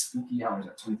 it's spooky hours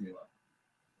at 23:11.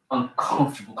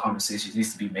 Uncomfortable conversations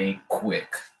needs to be made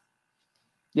quick.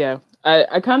 Yeah,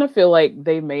 I kind of feel like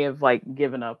they may have like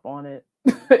given up on it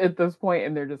at this point,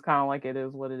 and they're just kind of like, it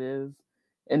is what it is,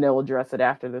 and they'll address it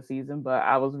after the season. But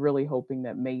I was really hoping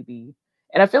that maybe,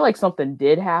 and I feel like something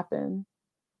did happen,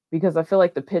 because I feel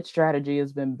like the pit strategy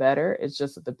has been better. It's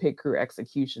just that the pit crew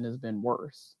execution has been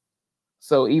worse.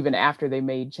 So even after they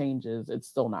made changes, it's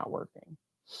still not working.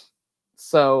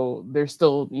 So there's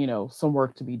still, some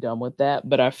work to be done with that.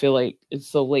 But I feel like it's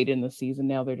so late in the season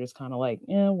now, they're just kind of like,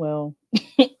 well,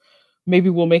 maybe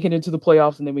we'll make it into the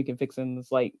playoffs and then we can fix it. And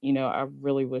it's like, I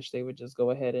really wish they would just go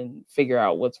ahead and figure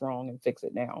out what's wrong and fix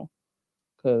it now.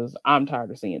 Because I'm tired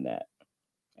of seeing that.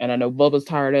 And I know Bubba's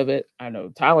tired of it. I know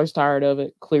Tyler's tired of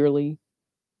it, clearly.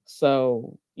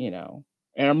 So,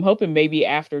 and I'm hoping maybe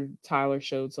after Tyler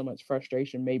showed so much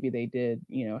frustration, maybe they did,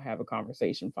 have a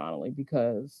conversation finally,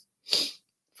 because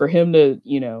for him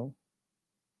to,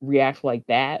 react like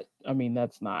that, I mean,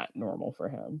 that's not normal for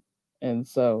him. And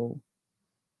so,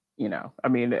 I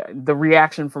mean, the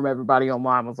reaction from everybody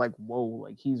online was like, whoa,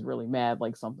 like he's really mad,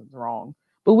 like something's wrong.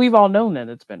 But we've all known that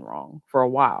it's been wrong for a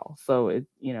while. So it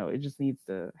just needs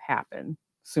to happen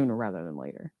sooner rather than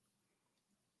later.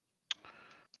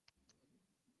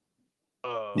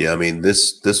 Yeah, I mean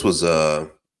this was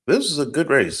a good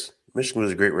race. Michigan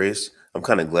was a great race. I'm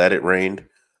kind of glad it rained.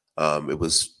 It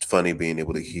was funny being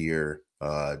able to hear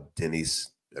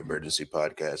Denny's emergency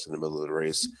podcast in the middle of the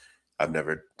race. I've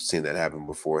never seen that happen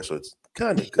before, so it's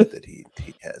kind of good that he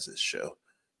has this show.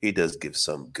 He does give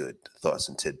some good thoughts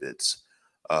and tidbits.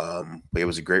 But it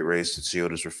was a great race. The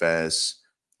Toyotas were fast.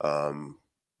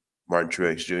 Martin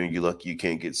Truex Jr., you lucky you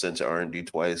can't get sent to R&D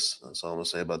twice. That's all I'm gonna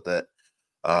say about that.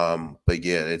 But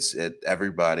yeah,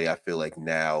 everybody I feel like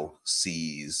now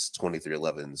sees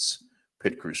 2311's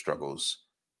pit crew struggles.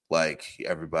 Like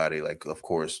everybody, like of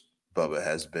course, Bubba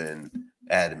has been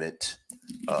adamant.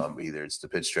 Either it's the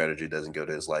pit strategy doesn't go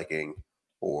to his liking,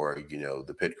 or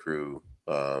the pit crew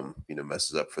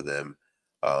messes up for them.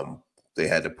 They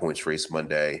had the points race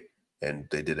Monday, and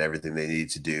they did everything they needed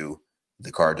to do.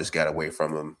 The car just got away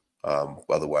from him.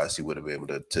 Otherwise, he would have been able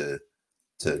to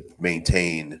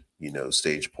maintain,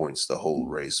 stage points the whole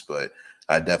race. But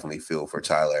I definitely feel for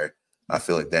Tyler. I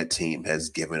feel like that team has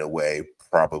given away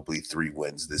probably 3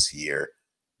 wins this year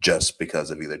just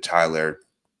because of either Tyler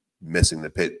missing the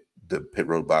pit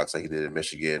road box like he did in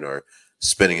Michigan, or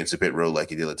spinning into pit road like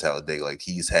he did at Talladega. Like,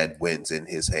 he's had wins in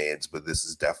his hands, but this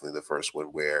is definitely the first one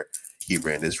where he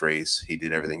ran his race. He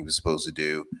did everything he was supposed to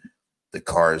do. The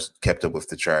cars kept up with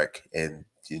the track, and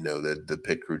the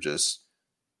pit crew just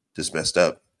messed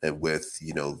up. And with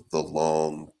the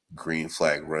long green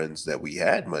flag runs that we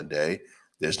had Monday,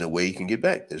 there's no way you can get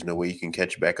back. There's no way you can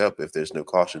catch back up if there's no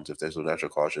cautions. If there's no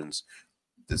natural cautions,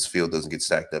 this field doesn't get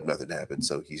stacked up. Nothing happens.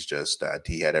 So he's just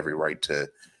he had every right to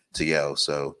yell.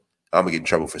 So I'm gonna get in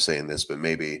trouble for saying this, but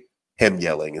maybe him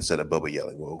yelling instead of Bubba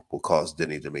yelling will cause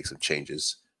Denny to make some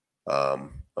changes.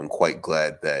 I'm quite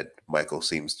glad that Michael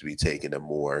seems to be taking a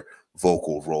more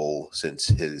vocal role since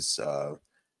his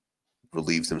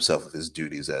relieves himself of his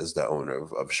duties as the owner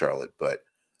of Charlotte. But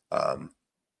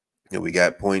we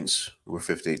got points. We're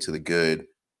 58 to the good.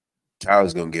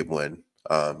 Tyler's gonna get one.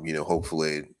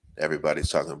 Hopefully everybody's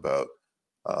talking about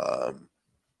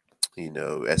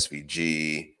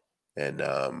SVG and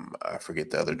I forget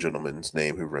the other gentleman's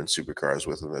name who runs supercars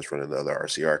with him that's running the other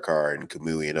RCR car, and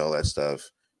Kamui and all that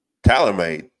stuff. Tyler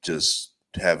might just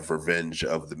have revenge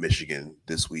of the Michigan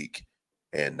this week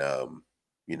and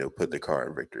put the car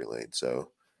in victory lane.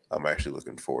 So I'm actually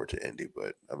looking forward to Indy.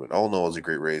 But I mean, all in all, it was a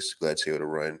great race. Glad Toyota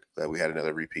run. Glad we had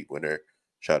another repeat winner.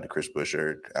 Shout out to Chris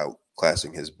Buescher,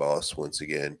 outclassing his boss once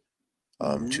again,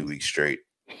 2 weeks straight.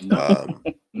 Not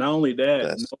only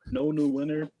that, no new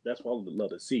winner. That's what I would love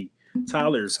to see.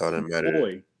 Tyler's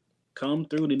boy, come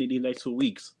through in the next 2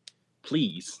 weeks,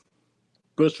 please.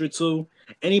 Buescher too.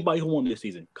 Anybody who won this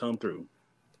season, come through.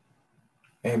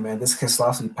 Hey man, this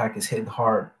Keselowski pack is hitting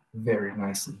hard very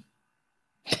nicely.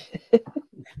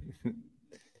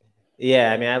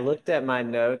 Yeah, I mean, I looked at my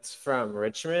notes from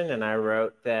Richmond and I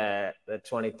wrote that the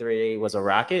 23 was a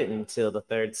rocket until the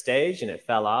 3rd stage and it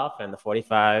fell off and the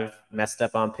 45 messed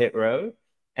up on pit road.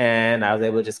 And I was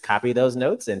able to just copy those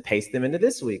notes and paste them into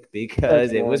this week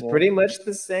because it was pretty much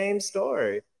the same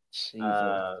story.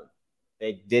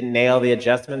 They didn't nail the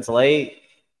adjustments late.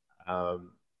 And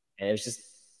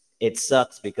it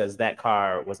sucks because that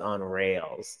car was on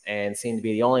rails and seemed to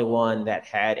be the only one that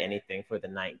had anything for the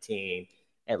 19,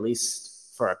 at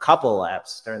least for a couple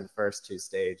laps during the first 2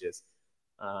 stages.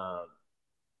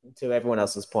 To everyone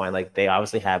else's point, like, they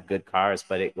obviously have good cars,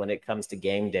 but when it comes to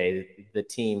game day, the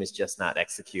team is just not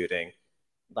executing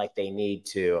like they need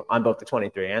to on both the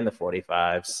 23 and the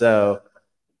 45. So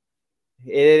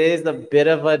it is a bit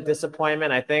of a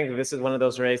disappointment. I think this is one of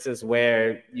those races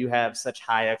where you have such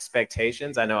high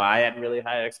expectations. I know I had really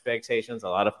high expectations. A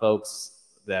lot of folks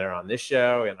that are on this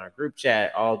show in our group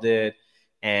chat all did.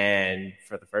 And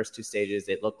for the first 2 stages,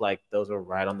 it looked like those were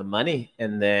right on the money.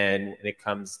 And then when it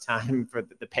comes time for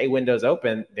the pay windows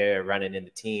open, they're running in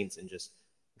the teens and just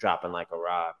dropping like a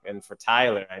rock. And for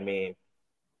Tyler, I mean,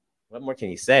 what more can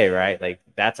you say, right? Like,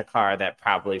 that's a car that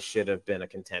probably should have been a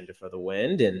contender for the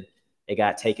win, and it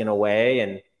got taken away.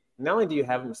 And not only do you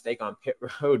have a mistake on pit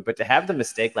road, but to have the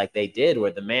mistake like they did, where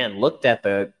the man looked at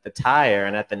the tire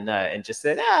and at the nut and just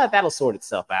said, that'll sort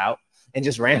itself out, and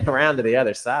just ran around to the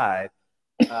other side.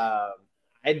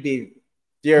 I'd be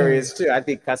furious too. I'd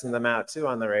be cussing them out too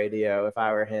on the radio if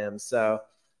I were him. So,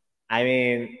 I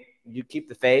mean, you keep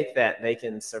the faith that they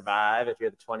can survive if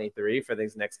you're the 23 for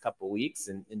these next couple weeks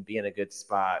and be in a good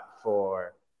spot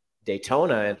for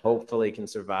Daytona, and hopefully can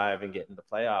survive and get into the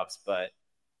playoffs. But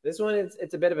this one,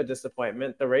 it's a bit of a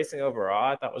disappointment. The racing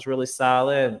overall, I thought, was really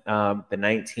solid. The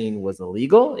 19 was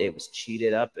illegal. It was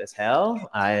cheated up as hell.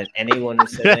 And anyone who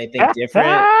says anything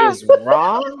different is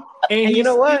wrong. And you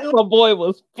know what? My boy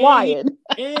was flying.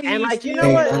 And like, you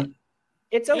know what?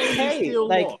 It's okay,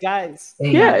 like guys.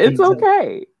 Yeah, it's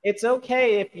okay. It's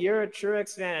okay if you're a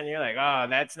Truex fan and you're like, oh,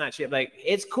 that's not cheap. Like,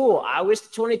 it's cool. I wish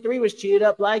the 23 was cheated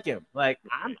up like him. Like,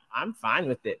 I'm fine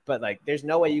with it. But like, there's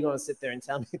no way you're gonna sit there and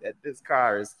tell me that this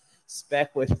car is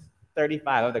spec with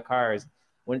 35 other cars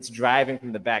when it's driving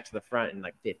from the back to the front in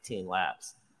like 15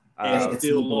 laps. And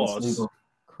still lost.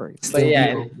 But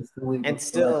yeah, and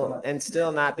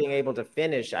still not being able to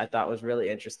finish, I thought was really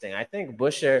interesting. I think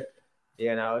Buescher,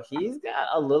 he's got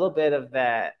a little bit of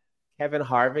that Kevin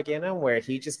Harvick in him, where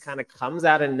he just kind of comes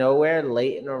out of nowhere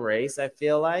late in a race, I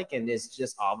feel like, and is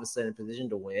just all of a sudden in position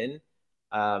to win.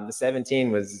 The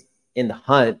 17 was in the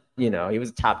hunt, he was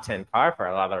a top 10 car for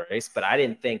a lot of the race, but I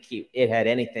didn't think it had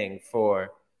anything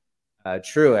for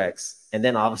Truex. And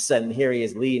then all of a sudden here he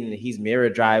is leading, and he's mirror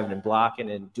driving and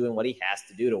blocking and doing what he has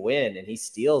to do to win, and he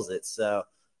steals it. So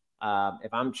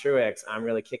if I'm Truex, I'm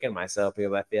really kicking myself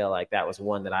because I feel like that was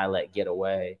one that I let get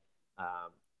away.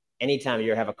 Anytime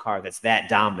you have a car that's that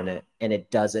dominant and it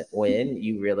doesn't win,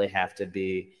 you really have to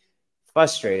be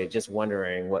frustrated, just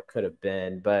wondering what could have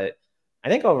been. But I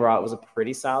think overall it was a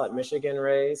pretty solid Michigan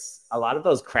race. A lot of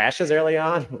those crashes early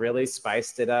on really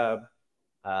spiced it up.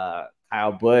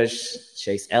 Kyle Busch,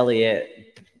 Chase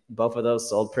Elliott, both of those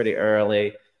sold pretty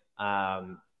early.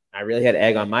 I really had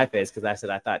egg on my face because I said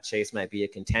I thought Chase might be a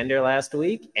contender last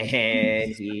week,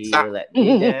 and he let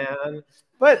me down.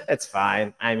 But it's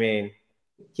fine. I mean,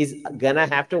 he's going to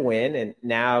have to win, and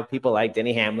now people like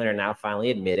Denny Hamlin are now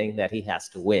finally admitting that he has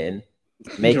to win,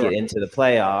 make it into the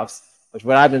playoffs, which is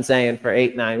what I've been saying for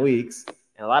 8-9 weeks.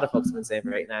 And a lot of folks have been saying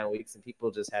for 8-9 weeks, and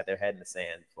people just had their head in the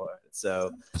sand for it.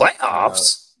 So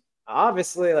playoffs?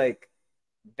 Obviously, like,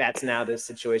 that's now the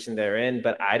situation they're in,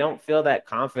 but I don't feel that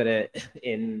confident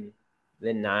in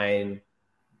the 9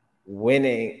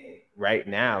 winning right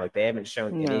now. Like, they haven't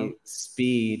shown any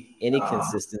speed, any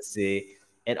consistency.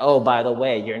 And oh, by the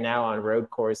way, you're now on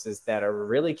road courses that are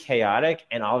really chaotic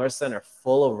and all of a sudden are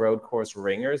full of road course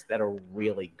ringers that are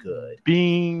really good.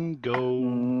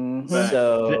 Bingo.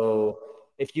 So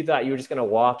if you thought you were just going to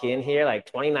walk in here like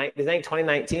 2019, this ain't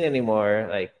 2019 anymore.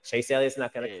 Like, Chase Elliott's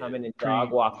not going to come in and dog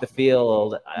walk the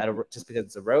field just because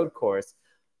it's a road course.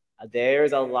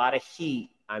 There's a lot of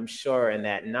heat, I'm sure, in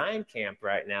that 9 camp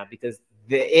right now because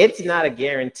it's not a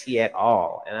guarantee at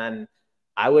all. And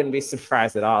I wouldn't be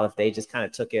surprised at all if they just kind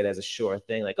of took it as a sure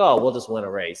thing. Like, oh, we'll just win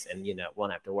a race and,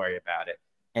 won't have to worry about it.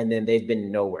 And then they've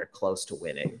been nowhere close to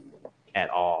winning at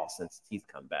all since he's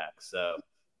come back. So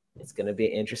it's going to be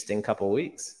an interesting couple of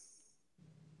weeks.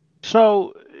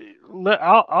 So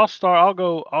I'll start.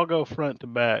 I'll go front to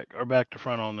back or back to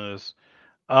front on this.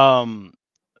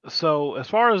 So as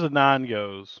far as the 9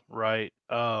 goes, right?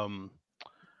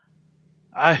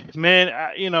 I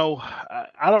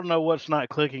don't know what's not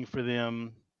clicking for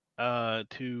them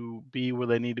to be where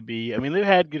they need to be. I mean, they've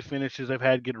had good finishes, they've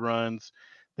had good runs,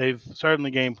 they've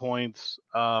certainly gained points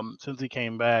since he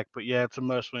came back. But yeah, it's a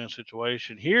must-win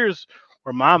situation. Here's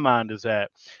where my mind is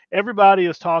at. Everybody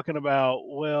is talking about,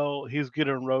 well, he's good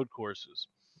on road courses.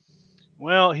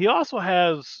 Well, he also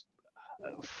has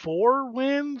 4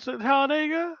 wins at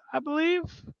Talladega, I believe.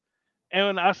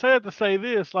 And I said to say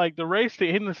this, like, the race to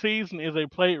end the season is a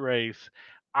plate race.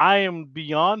 I am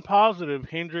beyond positive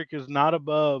Hendrick is not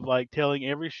above, like, telling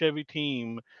every Chevy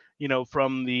team,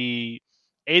 from the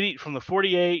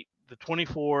 48, the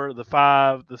 24, the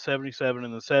 5, the 77,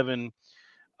 and the 7,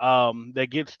 that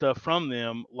get stuff from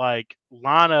them, like,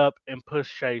 line up and push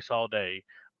Chase all day.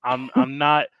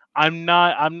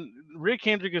 Rick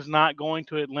Hendrick is not going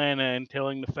to Atlanta and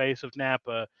telling the face of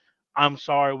Napa, I'm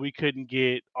sorry we couldn't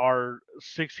get our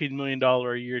 $16 million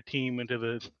a year team into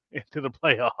the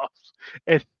playoffs.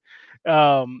 And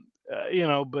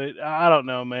but I don't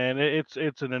know, man. It's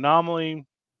an anomaly,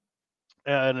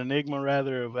 an enigma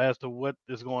rather, as to what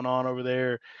is going on over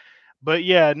there. But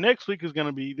yeah, next weekend,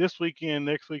 whatever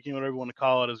you want to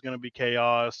call it, is going to be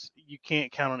chaos. You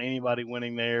can't count on anybody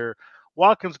winning there.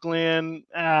 Watkins Glen,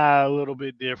 a little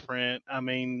bit different. I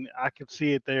mean, I could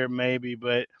see it there maybe,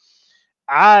 but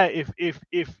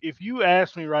if you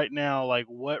ask me right now, like,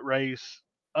 what race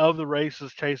of the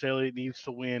races Chase Elliott needs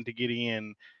to win to get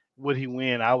in, would he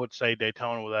win? I would say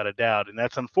Daytona without a doubt. And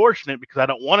that's unfortunate because I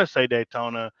don't want to say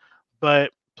Daytona,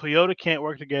 but Toyota can't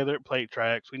work together at plate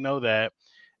tracks. We know that.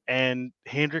 And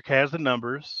Hendrick has the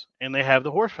numbers and they have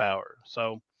the horsepower.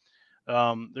 So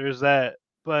there's that.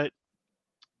 But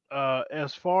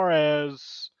as far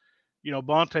as,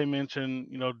 Bonte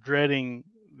mentioned, dreading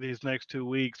these next 2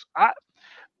 weeks,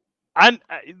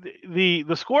 the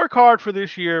scorecard for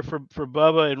this year for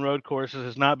Bubba and road courses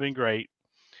has not been great.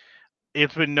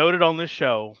 It's been noted on this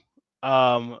show,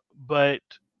 but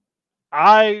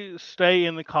I stay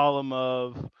in the column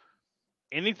of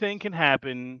anything can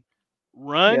happen.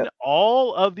 Run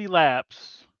all of the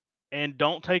laps and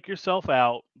don't take yourself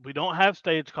out. We don't have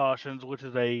stage cautions, which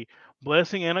is a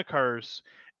blessing and a curse,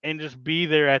 and just be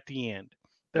there at the end.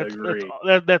 That's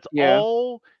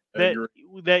all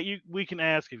that we can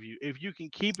ask of you. If you can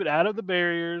keep it out of the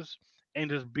barriers and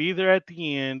just be there at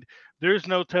the end, there's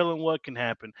no telling what can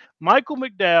happen. Michael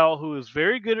McDowell, who is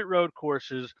very good at road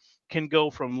courses, can go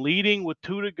from leading with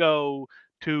 2 to go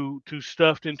to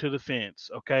stuffed into the fence.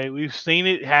 Okay, we've seen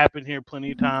it happen here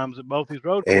plenty of times at both these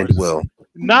road And courses. will.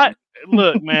 Not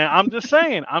look, man. I'm just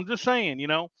saying. You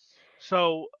know.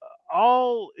 So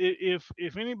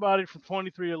if anybody from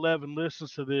 2311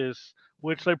 listens to this,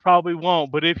 which they probably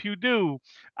won't, but if you do,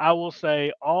 I will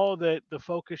say all that the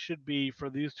focus should be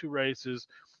for these two races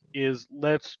is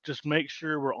let's just make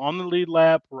sure we're on the lead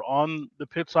lap, we're on the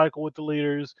pit cycle with the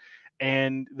leaders,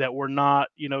 and that we're not,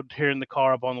 tearing the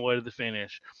car up on the way to the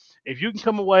finish. If you can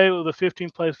come away with a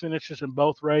 15th place finishes in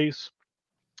both races,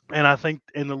 and I think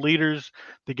in the leaders,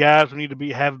 the guys who need to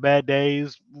have bad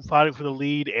days fighting for the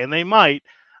lead, and they might.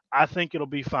 I think it'll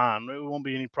be fine. There won't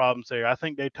be any problems there. I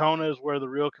think Daytona is where the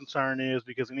real concern is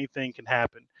because anything can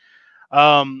happen.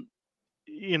 And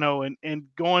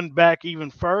going back even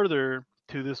further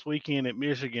to this weekend at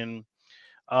Michigan,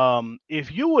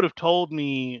 if you would have told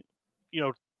me,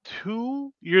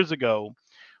 2 years ago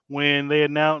when they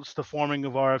announced the forming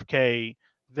of RFK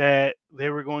that they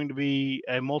were going to be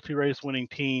a multi-race winning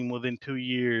team within 2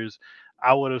 years,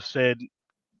 I would have said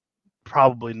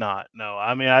probably not. No,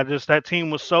 I mean, that team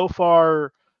was so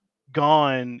far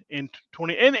gone in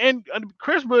 20 and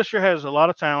Chris Buescher has a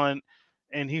lot of talent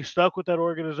and he stuck with that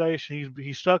organization.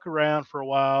 He stuck around for a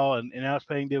while and now it's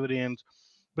paying dividends.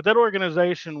 But that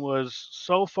organization was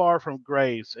so far from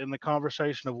grace in the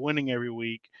conversation of winning every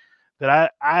week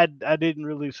that I didn't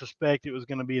really suspect it was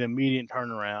going to be an immediate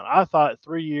turnaround. I thought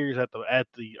 3 years at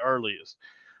the earliest.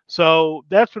 So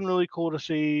that's been really cool to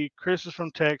see. Chris is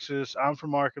from Texas. I'm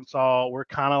from Arkansas. We're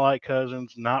kind of like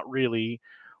cousins, not really,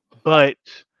 but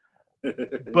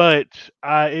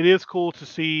it is cool to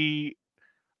see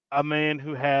a man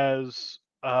who has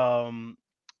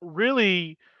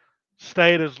really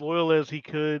stayed as loyal as he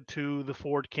could to the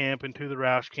Ford camp and to the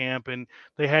Roush camp, and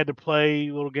they had to play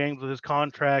little games with his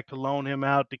contract to loan him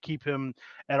out to keep him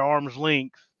at arm's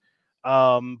length.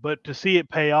 But to see it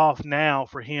pay off now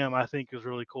for him, I think is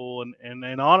really cool.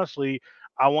 And honestly,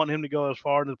 I want him to go as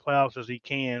far into the playoffs as he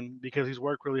can because he's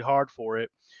worked really hard for it.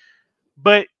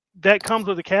 But that comes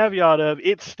with a caveat of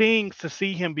it stings to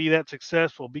see him be that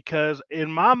successful because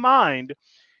in my mind,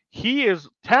 he is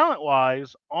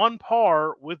talent-wise on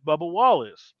par with Bubba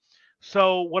Wallace.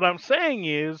 So what I'm saying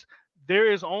is there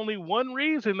is only one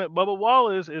reason that Bubba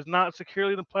Wallace is not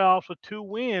securely in the playoffs with 2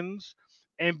 wins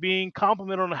and being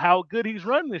complimented on how good he's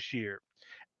run this year.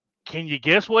 Can you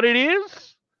guess what it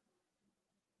is?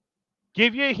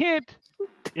 Give you a hint.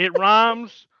 It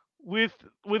rhymes with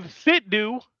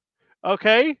Sitdu.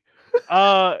 Okay.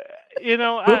 My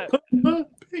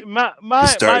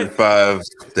starting 5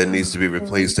 that needs to be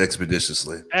replaced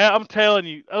expeditiously. I'm telling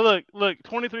you, look,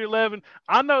 2311.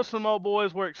 I know some old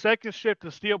boys work second shift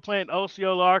to steel plant in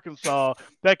Osceola, Arkansas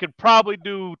that could probably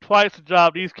do twice the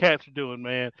job these cats are doing,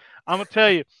 man. I'm gonna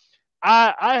tell you,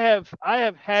 I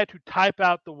have had to type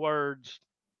out the words.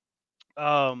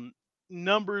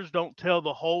 Numbers don't tell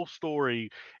the whole story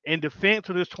in defense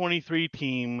of this 23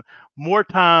 team more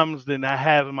times than I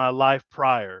have in my life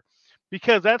prior,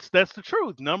 because that's the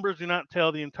truth. Numbers do not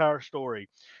tell the entire story.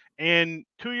 And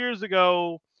 2 years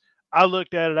ago, I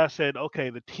looked at it. I said, okay,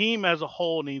 the team as a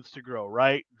whole needs to grow,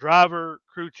 right? Driver,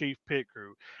 crew chief, pit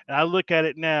crew. And I look at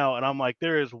it now, and I'm like,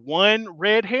 there is one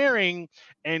red herring,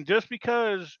 and just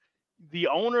because the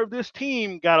owner of this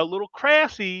team got a little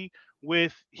crassy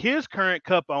with his current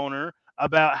cup owner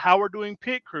about how we're doing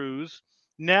pit crews,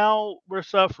 now we're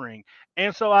suffering.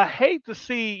 And so I hate to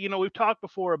see, we've talked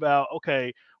before about,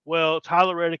 okay, well,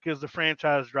 Tyler Reddick is the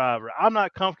franchise driver. I'm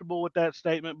not comfortable with that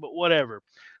statement, but whatever.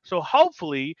 So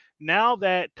hopefully, now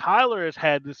that Tyler has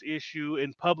had this issue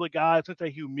in public eye in such a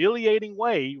humiliating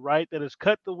way, right, that has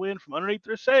cut the wind from underneath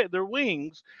their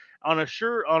wings on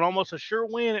almost a sure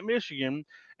win at Michigan,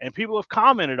 and people have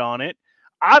commented on it.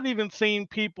 I've even seen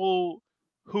people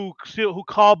who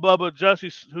call Bubba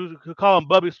Justice, who call him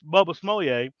Bubba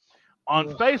Smollett on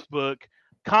Facebook,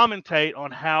 commentate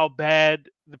on how bad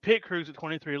the pit crews at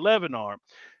 2311 are.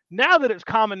 Now that it's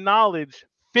common knowledge,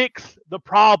 fix the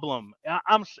problem.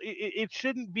 It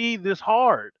shouldn't be this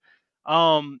hard.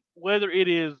 Whether it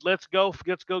is let's go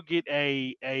get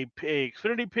a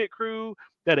Xfinity pit crew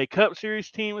that a Cup Series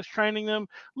team is training them.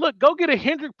 Look, go get a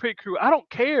Hendrick pit crew. I don't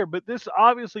care, but this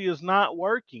obviously is not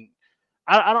working.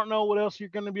 I don't know what else you're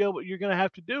going to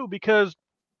have to do, because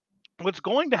what's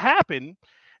going to happen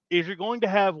is you're going to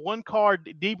have one car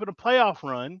deep in a playoff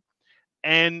run,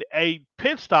 and a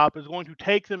pit stop is going to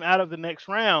take them out of the next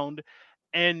round.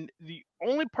 And the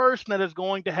only person that is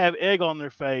going to have egg on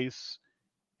their face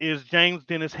is James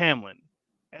Dennis Hamlin.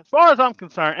 As far as I'm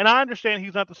concerned, and I understand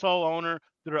he's not the sole owner,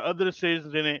 there are other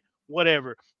decisions in it,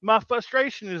 whatever. My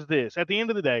frustration is this: at the end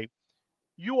of the day,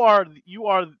 you are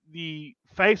the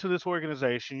face of this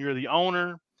organization. You're the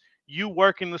owner. You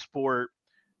work in the sport.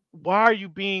 Why are you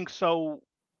being so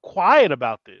quiet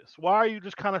about this? Why are you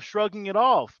just kind of shrugging it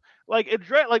off? Like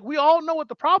we all know what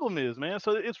the problem is, man.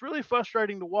 So it's really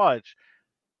frustrating to watch.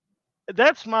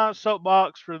 That's my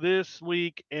soapbox for this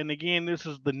week. And again, this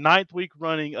is the 9th week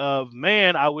running of,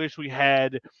 man, I wish we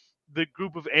had the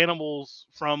group of animals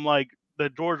from like the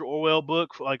George Orwell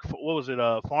book, like what was it,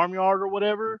 Farmyard or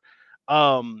whatever,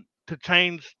 to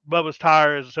change Bubba's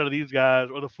tires instead of these guys,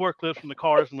 or the forklifts from the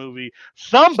Cars movie.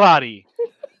 Somebody,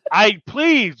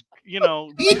 please,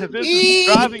 because this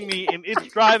is driving me, and it's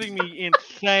driving me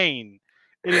insane.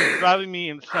 It is driving me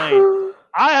insane.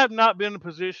 I have not been in a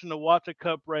position to watch a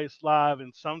Cup race live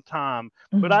in some time,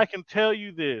 but I can tell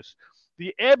you this: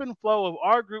 the ebb and flow of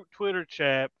our group Twitter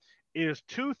chat is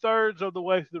 2/3 of the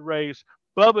way through the race.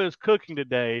 Bubba is cooking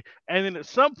today, and then at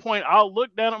some point I'll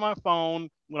look down at my phone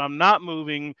when I'm not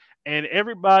moving, and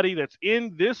everybody that's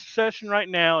in this session right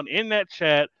now and in that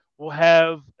chat will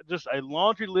have just a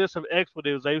laundry list of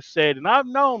expletives they've said, and I've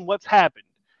known what's happened.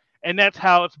 And that's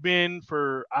how it's been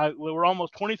we're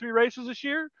almost 23 races this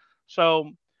year.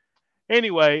 So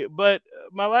anyway, but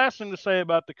my last thing to say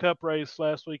about the Cup race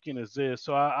last weekend is this.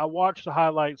 So I watched the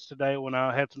highlights today when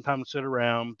I had some time to sit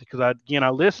around, because I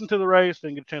listened to the race,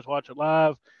 didn't get a chance to watch it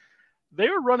live. They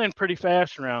were running pretty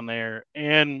fast around there,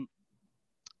 and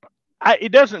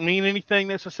it doesn't mean anything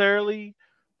necessarily,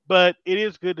 but it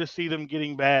is good to see them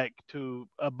getting back to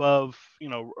above,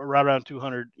 right around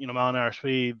 200, mile an hour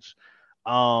speeds.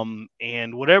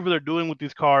 And whatever they're doing with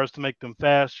these cars to make them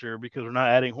faster, because they're not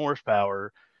adding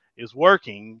horsepower, is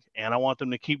working, and I want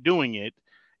them to keep doing it.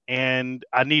 And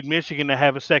I need Michigan to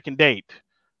have a second date.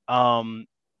 I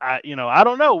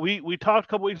don't know. We talked a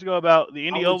couple weeks ago about the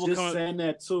Indy Oval. I was just saying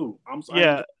that too.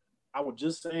 I was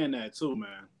just saying that too,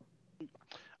 man.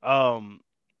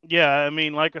 Yeah, I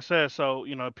mean, like I said, so,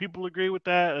 people agree with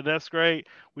that. That's great.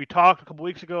 We talked a couple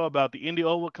weeks ago about the Indy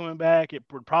Oval coming back. It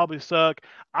would probably suck.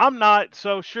 I'm not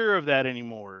so sure of that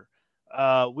anymore.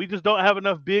 We just don't have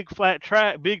enough big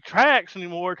tracks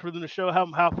anymore for them to show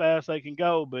how fast they can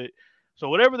go. But so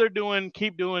whatever they're doing,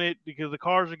 keep doing it, because the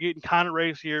cars are getting kind of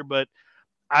racier. But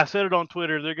I said it on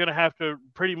Twitter, they're going to have to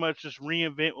pretty much just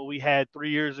reinvent what we had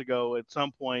 3 years ago at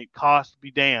some point. Cost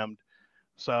be damned.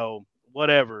 So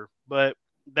whatever. But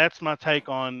that's my take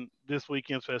on this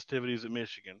weekend's festivities at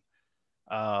Michigan.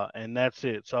 And that's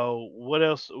it. So what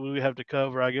else do we have to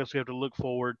cover? I guess we have to look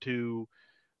forward to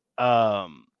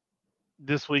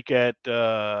this week at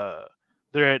they're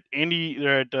at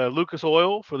Lucas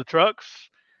Oil for the trucks,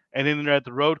 and then they're at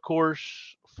the road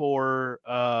course for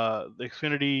the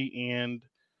Xfinity and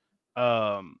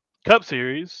Cup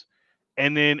Series.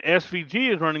 And then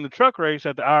SVG is running the truck race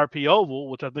at the IRP Oval,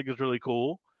 which I think is really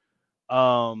cool.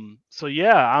 So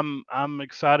yeah, I'm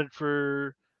excited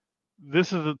for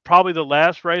this. Is probably the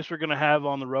last race we're going to have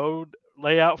on the road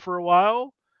layout for a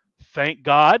while. Thank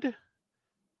God.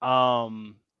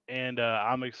 And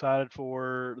I'm excited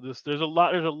for this. There's a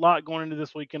lot going into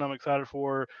this weekend. I'm excited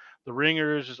for the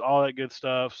ringers, just all that good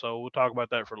stuff. So we'll talk about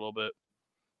that for a little bit.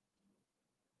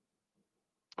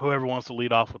 Whoever wants to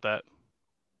lead off with that.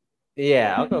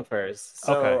 Yeah, I'll go first.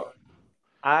 So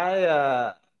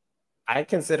okay. I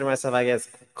consider myself, I guess,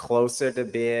 closer to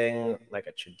being like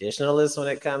a traditionalist when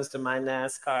it comes to my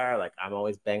NASCAR. Like, I'm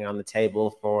always banging on the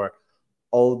table for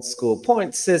old school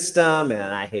point system,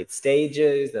 and I hate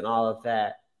stages and all of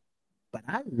that. But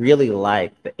I really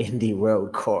like the Indy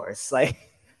Road Course. Like,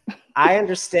 I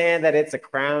understand that it's a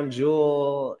crown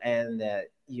jewel and that,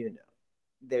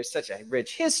 there's such a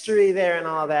rich history there and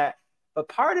all that. But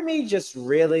part of me just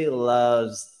really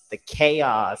loves the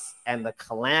chaos and the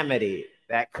calamity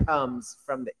that comes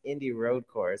from the Indy Road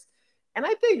Course. And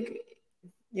I think,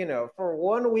 for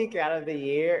 1 week out of the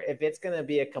year, if it's going to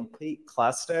be a complete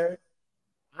cluster,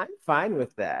 I'm fine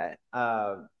with that.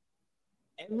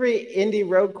 Every Indy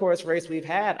Road Course race we've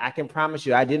had, I can promise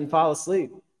you, I didn't fall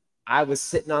asleep. I was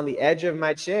sitting on the edge of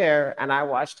my chair and I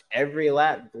watched every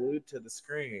lap glued to the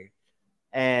screen.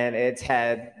 And it's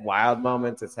had wild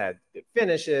moments. It's had good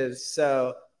finishes.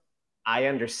 So I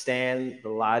understand the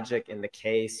logic and the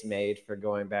case made for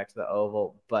going back to the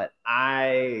oval, but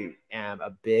I'd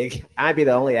be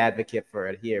the only advocate for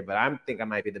it here, but I think I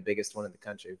might be the biggest one in the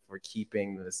country for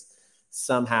keeping this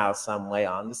somehow, some way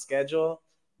on the schedule,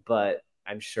 but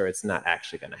I'm sure it's not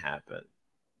actually going to happen.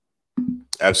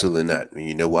 Absolutely not. And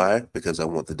you know why? Because I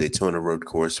want the Daytona road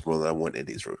course more than I want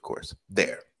Indy's road course.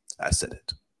 There, I said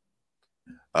it.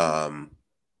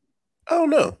 I don't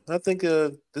know. I think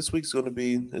this week's going to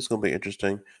be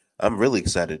interesting. I'm really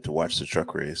excited to watch the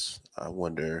truck race. I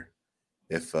wonder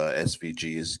if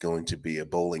SVG is going to be a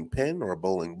bowling pin or a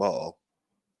bowling ball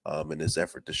in his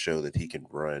effort to show that he can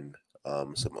run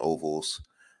some ovals.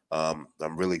 I'm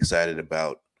really excited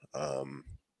about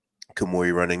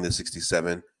Kamui running the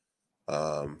 67,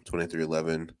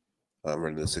 2311,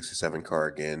 running the 67 car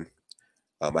again.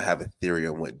 I have a theory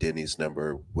on what Denny's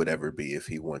number would ever be if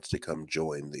he wants to come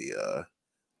join the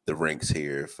ranks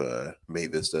here if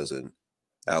Mavis doesn't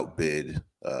outbid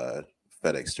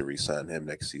FedEx to re-sign him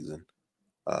next season.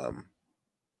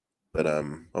 But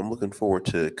I'm looking forward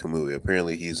to Kamui.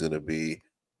 Apparently, he's going to be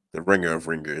the ringer of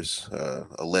ringers.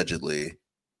 Allegedly,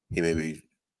 he may be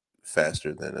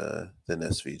faster than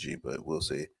SVG, but we'll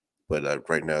see. But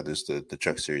right now, there's the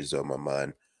Truck Series on my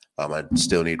mind. I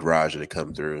still need Raja to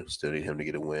come through. Still need him to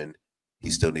get a win.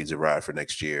 He still needs a ride for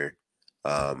next year.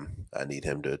 I need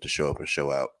him to show up and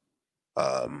show out.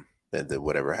 And then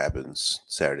whatever happens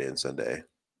Saturday and Sunday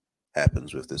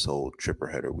happens with this whole tripper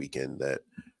header weekend that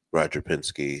Roger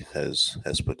Penske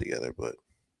has put together. But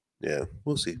yeah,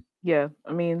 we'll see. Yeah,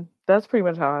 I mean, that's pretty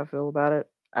much how I feel about it.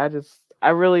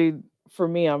 For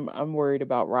me, I'm worried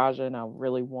about Raja, and I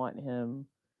really want him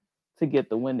to get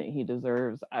the win that he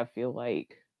deserves. I feel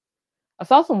like I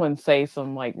saw someone say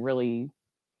some like really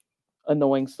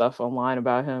annoying stuff online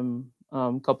about him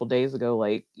a couple days ago,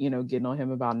 like, getting on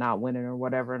him about not winning or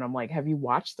whatever. And I'm like, have you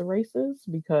watched the races?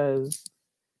 Because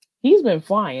he's been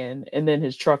flying and then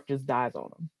his truck just dies on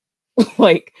him.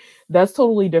 Like, that's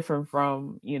totally different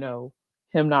from,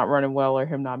 him not running well or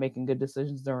him not making good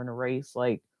decisions during a race.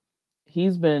 Like,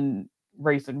 he's been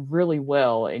racing really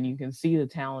well and you can see the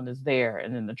talent is there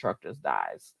and then the truck just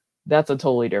dies. That's a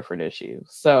totally different issue.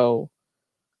 So,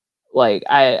 like,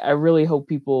 I really hope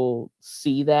people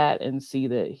see that and see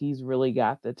that he's really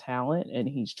got the talent and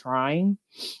he's trying.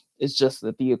 It's just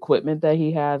that the equipment that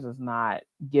he has is not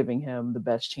giving him the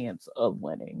best chance of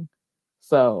winning.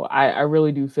 So I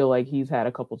really do feel like he's had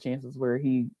a couple chances where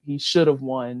he should have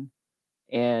won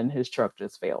and his truck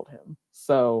just failed him.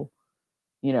 So,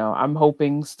 I'm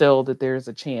hoping still that there's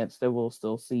a chance that we'll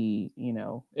still see,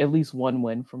 at least one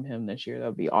win from him this year. That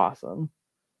would be awesome.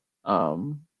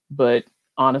 But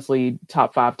honestly,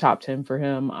 top 5, top 10 for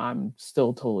him, I'm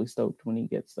still totally stoked when he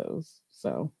gets those.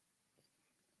 So,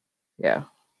 yeah.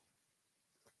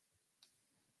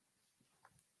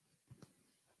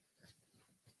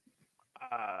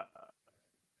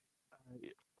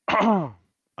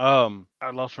 I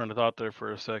lost train of thought there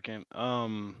for a second.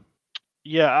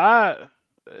 Yeah,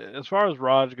 as far as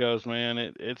Raj goes, man,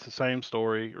 it's the same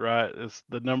story, right? It's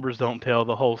the numbers don't tell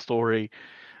the whole story.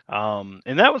 And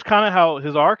that was kind of how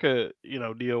his ARCA,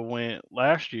 deal went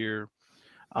last year,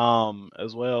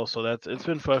 as well. So it's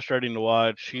been frustrating to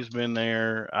watch. He's been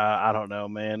there. I don't know,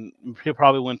 man. He'll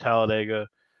probably win Talladega.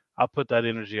 I'll put that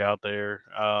energy out there.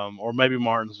 Or maybe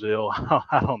Martinsville.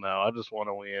 I don't know. I just want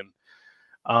to win.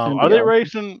 Are they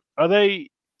racing? Are they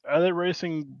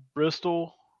racing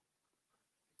Bristol?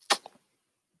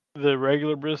 The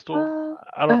regular Bristol?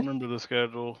 I don't remember the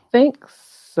schedule. Think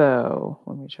so.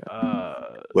 Let me check.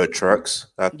 What trucks?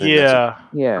 I think yeah.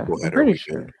 I'm pretty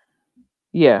sure.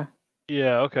 Yeah.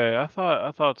 Yeah. Okay. I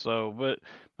thought so, but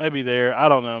maybe there. I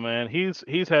don't know, man.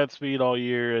 He's had speed all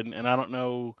year, and I don't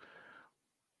know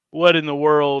what in the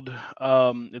world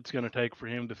it's going to take for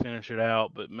him to finish it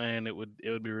out. But man, it would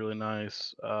be really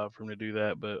nice for him to do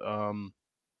that. But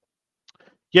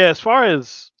yeah, as far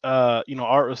as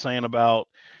Art was saying about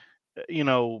being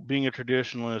a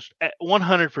traditionalist,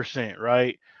 100%,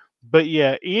 right? But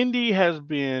yeah, Indy has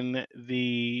been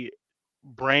the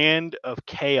brand of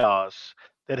chaos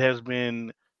that has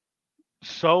been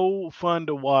so fun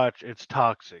to watch. It's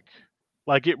toxic.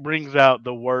 Like, it brings out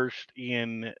the worst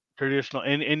in traditional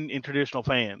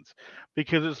fans,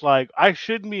 because it's like, I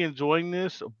shouldn't be enjoying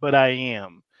this, but I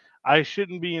am. I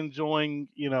shouldn't be enjoying,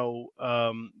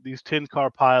 these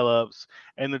 10-car pileups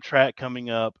and the track coming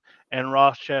up and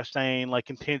Ross Chastain like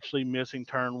intentionally missing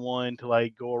turn 1 to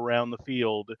like go around the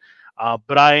field.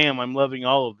 But I am. I'm loving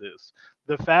all of this.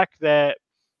 The fact that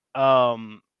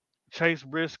Chase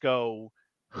Briscoe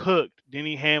hooked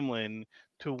Denny Hamlin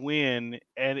to win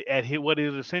at what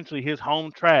is essentially his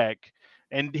home track,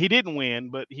 and he didn't win,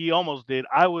 but he almost did.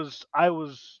 I was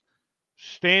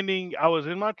standing. I was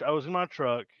in my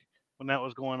truck when that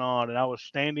was going on, and I was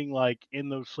standing like in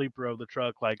the sleeper of the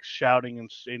truck, like shouting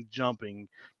and jumping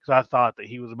because I thought that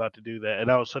he was about to do that, and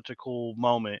that was such a cool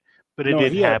moment. But it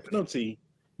didn't he had a happen. penalty.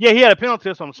 Yeah, he had a penalty.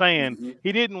 That's what I'm saying.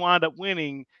 He didn't wind up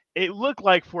winning. It looked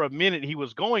like for a minute he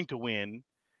was going to win,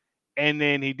 and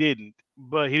then he didn't.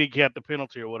 But he didn't get the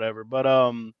penalty or whatever. But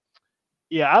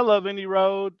yeah, I love Indy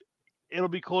Road. It'll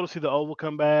be cool to see the oval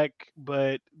come back.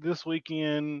 But this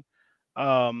weekend,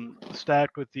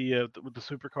 stacked with the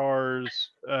supercars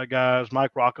guys.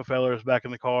 Mike Rockefeller is back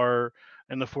in the car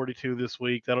in the 42 this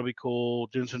week. That'll be cool.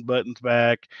 Jensen Button's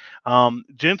back.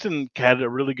 Jensen had a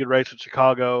really good race at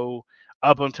Chicago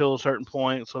up until a certain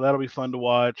point, so that'll be fun to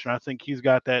watch. And I think he's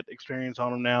got that experience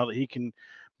on him now that he can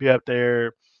be up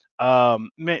there.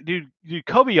 Man, dude,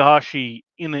 Kobayashi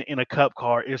in a cup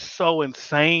car is so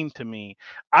insane to me.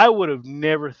 I would have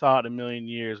never thought in a million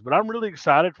years, but I'm really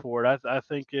excited for it. I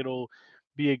think it'll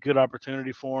be a good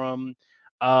opportunity for him.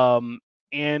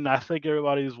 And I think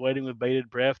everybody's waiting with bated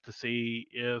breath to see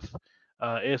if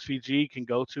SVG can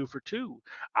go 2 for 2.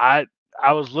 I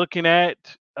was looking at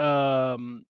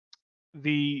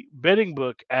the betting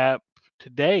book app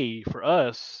today for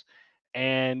us,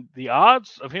 and the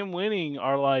odds of him winning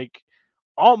are like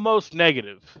almost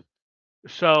negative.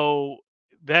 So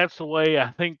that's the way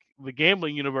I think the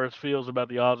gambling universe feels about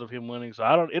the odds of him winning.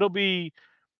 So it'll be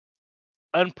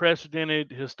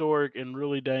unprecedented, historic, and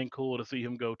really dang cool to see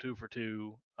him go 2 for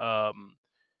 2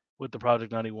 with the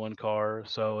Project 91 car.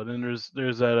 So and then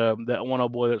there's that one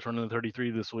old boy that's running the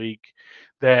 33 this week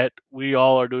that we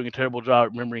all are doing a terrible job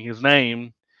remembering his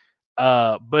name.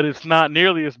 But it's not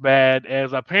nearly as bad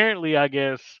as apparently, I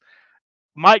guess,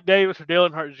 Mike Davis or Dale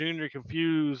Earnhardt Jr.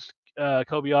 confused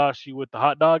Kobayashi with the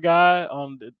hot dog guy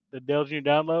on the Dale Jr.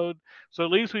 download. So at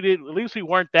least we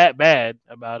weren't that bad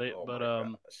about it. But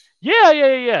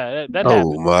yeah. That happened.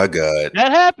 Oh my God.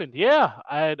 That happened. Yeah.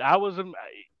 I was, the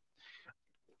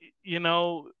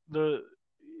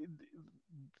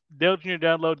Dale Jr.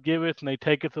 download giveth and they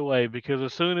taketh away, because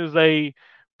as soon as they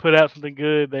put out something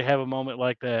good, they have a moment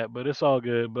like that. But it's all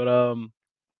good. But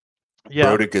yeah.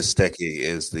 Brody Kostecki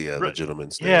is the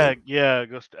gentleman's name. Yeah.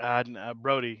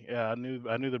 Brody. Yeah, I knew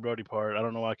the Brody part. I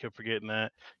don't know why I kept forgetting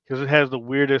that, because it has the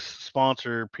weirdest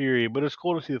sponsor period. But it's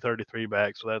cool to see the 33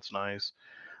 back, so that's nice.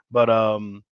 But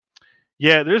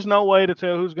yeah, there's no way to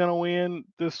tell who's gonna win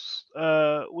this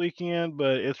weekend,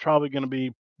 but it's probably gonna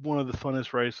be one of the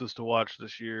funnest races to watch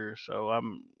this year. So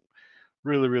I'm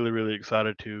really, really, really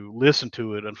excited to listen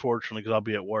to it. Unfortunately, because I'll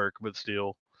be at work, but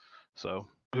still. So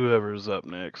whoever is up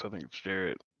next, I think it's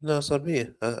Jarrett. No, it's not me.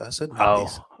 I said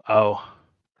Oh.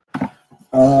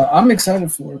 I'm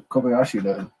excited for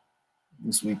Kobayashi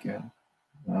this weekend.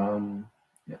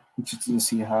 Yeah, interested to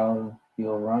see how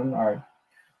he'll run. Our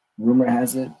rumor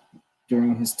has it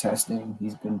during his testing,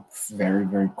 he's been very,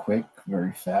 very quick,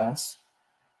 very fast.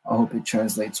 I hope it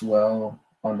translates well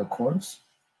on the course.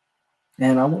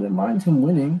 And I wouldn't mind him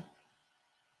winning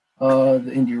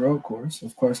the Indy Road course.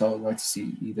 Of course, I would like to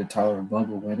see either Tyler or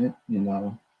Bubba win it,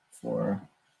 for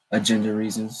agenda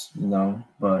reasons,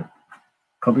 But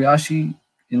Kobayashi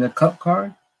in the Cup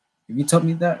car, if you told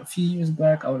me that a few years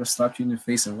back, I would have slapped you in the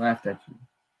face and laughed at you.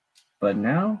 But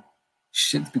now,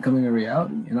 shit's becoming a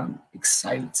reality, and I'm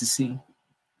excited to see.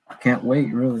 I can't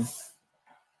wait, really.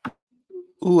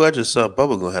 Ooh, I just saw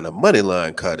Bubba gonna have a money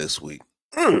line car this week.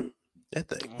 That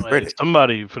thing pretty.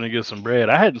 Somebody finna get some bread.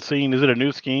 I hadn't seen. Is it a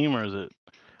new scheme or is it?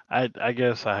 I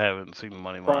guess I haven't seen the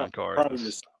money line card. Probably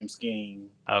the same scheme.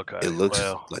 Okay. It looks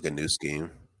like a new scheme.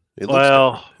 Yeah.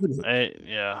 I'll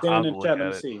look at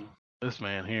it. See. This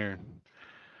man here.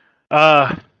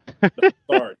 I'll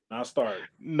start.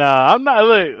 Nah, I'm not.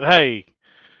 Look, hey,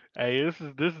 this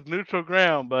is neutral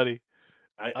ground, buddy.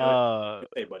 Hey,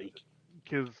 buddy.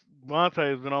 Because Monte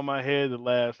has been on my head the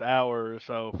last hour or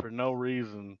so for no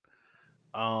reason.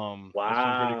 Wow, it's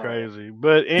been pretty crazy.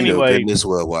 But anyway, goodness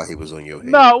well while he was on your head.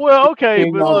 No, well, okay,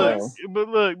 but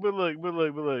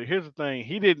look. Here's the thing: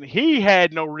 he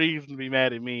had no reason to be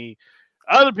mad at me.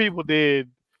 Other people did.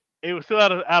 It was still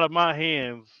out of my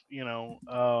hands,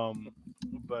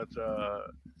 But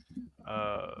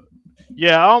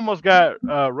yeah, I almost got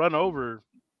run over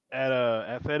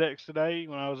at FedEx today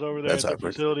when I was over there at the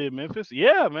facility in Memphis.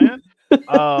 Yeah, man.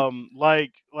 One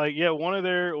of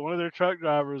their truck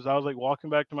drivers, I was like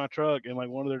walking back to my truck, and like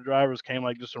one of their drivers came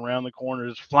like just around the corner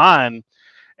just flying,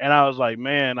 and I was like,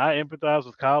 man, I empathize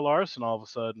with Kyle Larson all of a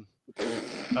sudden.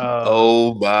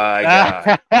 Oh my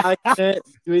God. I can't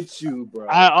with you, bro.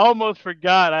 I almost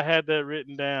forgot I had that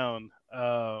written down.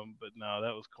 But no,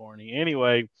 that was corny.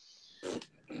 Anyway,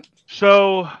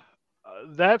 So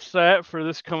that's that for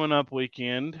this coming up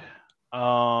weekend.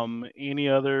 Any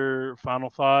other final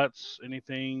thoughts?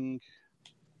 Anything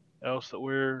else that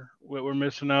we're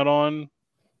missing out on?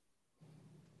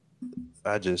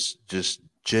 I just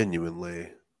genuinely,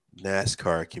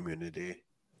 NASCAR community,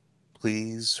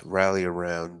 please rally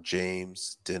around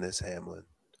James Dennis Hamlin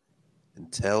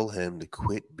and tell him to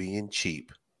quit being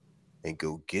cheap and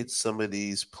go get some of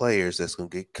these players that's going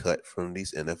to get cut from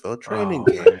these NFL training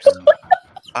camps.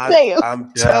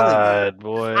 I'm telling you,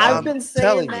 boy. I've been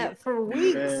saying that for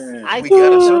weeks. We got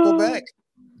to circle back.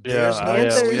 Yeah,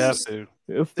 we have to.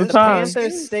 It's the time.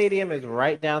 Panthers Stadium is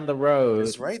right down the road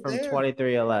It's right from there.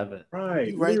 2311.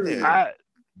 Right, right there.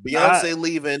 Beyonce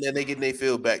leaving and they getting their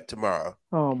field back tomorrow.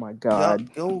 Oh my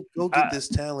God! Go get this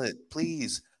talent,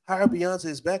 please. Hire Beyonce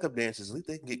as backup dancers. At least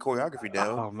they can get choreography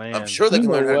down. Oh man, I'm sure they can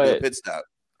learn how to do a pit stop.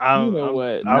 I'm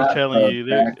telling you,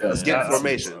 let's get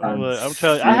formation. I'm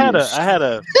telling you, I had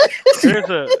a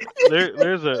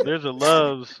there's a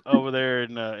Love's over there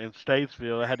in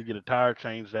Statesville. I had to get a tire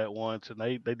changed that once, and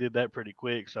they did that pretty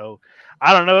quick. So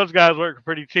I don't know, those guys work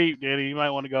pretty cheap, Danny. You might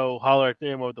want to go holler at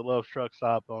them over the Love's truck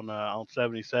stop on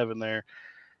 77 there.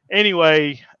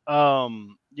 Anyway,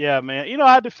 yeah, man.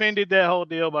 I defended that whole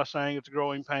deal by saying it's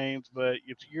growing pains, but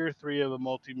it's year 3 of a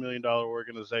multi-million-dollar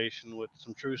organization with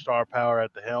some true star power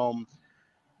at the helm.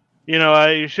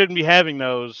 You shouldn't be having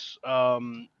those.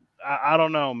 I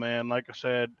don't know, man. Like I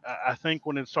said, I think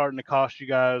when it's starting to cost you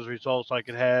guys results like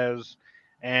it has,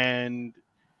 and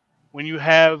when you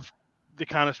have the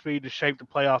kind of speed to shape the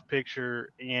playoff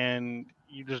picture and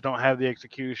you just don't have the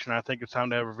execution, I think it's time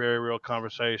to have a very real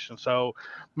conversation. So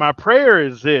my prayer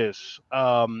is this,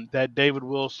 that David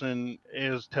Wilson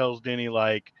tells Denny,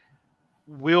 like,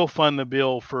 we'll fund the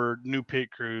bill for new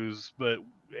pit crews, but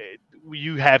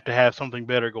you have to have something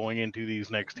better going into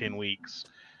these next 10 weeks.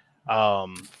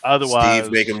 Otherwise,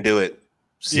 Steve, make him do it.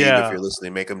 Steve, if you're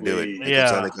listening, make him do it. Make him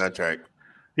sign the contract.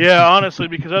 Yeah, honestly,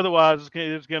 because otherwise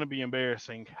it's going to be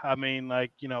embarrassing. I mean,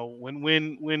 like,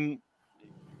 when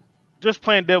just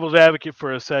playing devil's advocate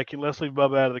for a second, let's leave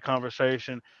Bubba out of the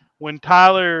conversation. When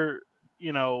Tyler,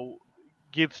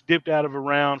 gets dipped out of a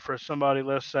round for somebody,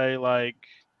 let's say, like,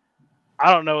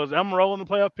 I don't know, I'm rolling the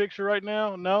playoff picture right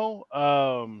now? No.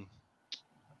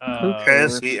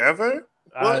 Has he ever?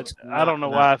 What? I don't know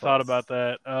why I thought about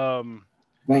that.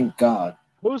 Thank God.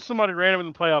 Who's somebody random in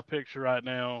the playoff picture right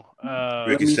now?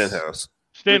 Ricky Stenhouse.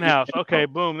 Stenhouse. Okay,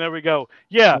 boom, there we go.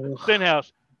 Yeah,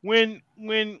 Stenhouse. When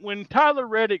Tyler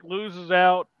Reddick loses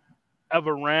out of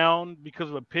a round because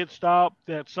of a pit stop,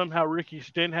 that somehow Ricky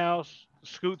Stenhouse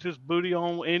scoots his booty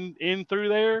on in through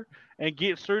there and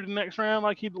gets through the next round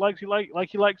like he likes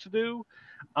to do.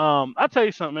 I'll tell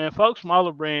you something, man. Folks from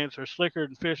olive brands are slicker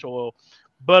than fish oil,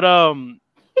 but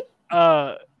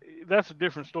that's a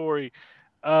different story.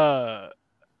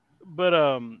 But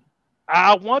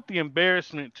I want the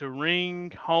embarrassment to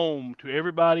ring home to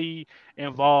everybody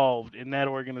involved in that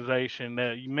organization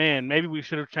that, man, maybe we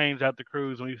should have changed out the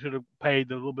crews and we should have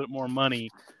paid a little bit more money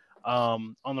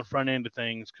on the front end of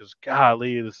things, because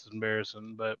golly, this is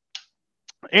embarrassing. But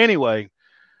anyway,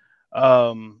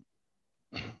 so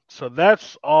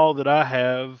that's all that I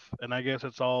have, and I guess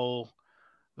that's all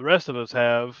the rest of us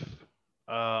have,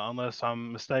 unless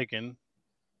I'm mistaken.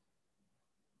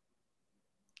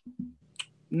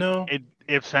 No.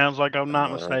 It sounds like I'm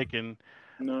not mistaken.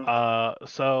 No.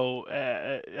 So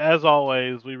as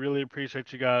always, we really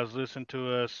appreciate you guys listening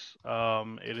to us.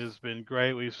 It has been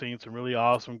great. We've seen some really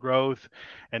awesome growth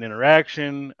and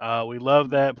interaction. We love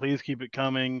that. Please keep it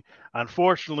coming.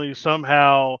 Unfortunately,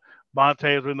 somehow Bonte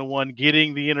has been the one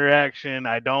getting the interaction.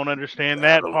 I don't understand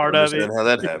that part of it. How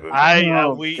that happened?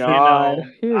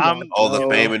 All the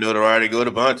fame and notoriety go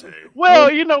to Bonte. Well,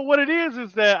 you know what it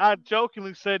is that I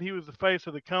jokingly said he was the face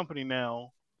of the company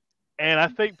now, and I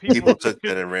think people took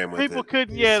that and ran with it. People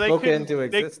couldn't, they spoke couldn't into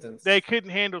existence. They couldn't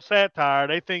handle satire.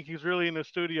 They think he's really in the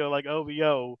studio like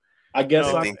OVO. I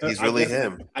guess I think he's really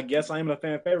him. I guess I am the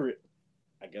fan favorite.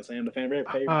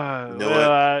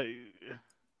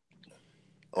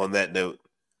 On that note,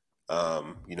 I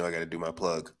got to do my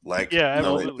plug.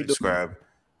 Comment, subscribe,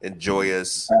 enjoy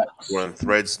us. We're on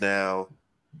Threads now.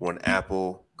 We're on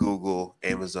Apple, Google,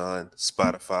 Amazon,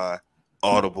 Spotify,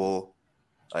 Audible,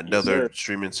 another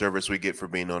streaming service we get for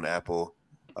being on Apple.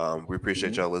 We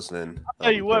appreciate y'all listening. I'll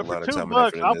tell you what, for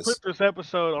 $2, I'll put this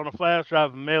episode on a flash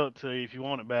drive and mail it to you if you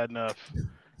want it bad enough.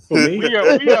 We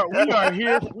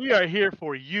are here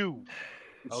for you.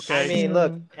 Okay. I mean,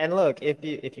 look,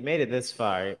 if you made it this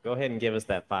far, go ahead and give us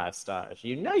that 5 stars.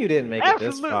 You didn't make it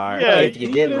this far. Yeah, if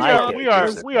you didn't like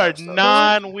it. We are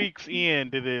 9 weeks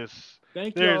into this.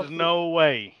 Thank There's no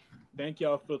way. Thank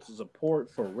y'all for the support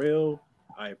for real.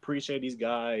 I appreciate these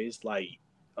guys like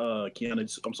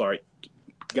Kiana. I'm sorry,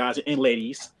 guys and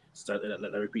ladies. So, let me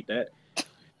repeat that.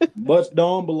 But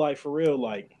like for real,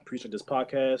 like appreciate this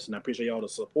podcast and I appreciate y'all the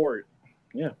support.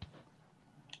 Yeah.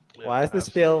 Why does this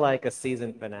feel like a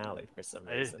season finale for some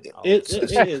reason? It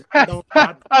is. I'll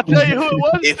tell you who it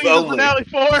was the season finale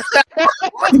for.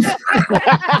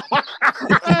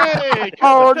 Hey,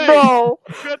 no.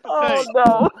 Oh,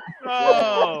 no.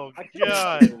 Oh,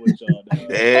 God.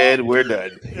 And we're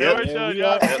done. Yeah, we're done,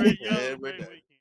 y'all. And we're done.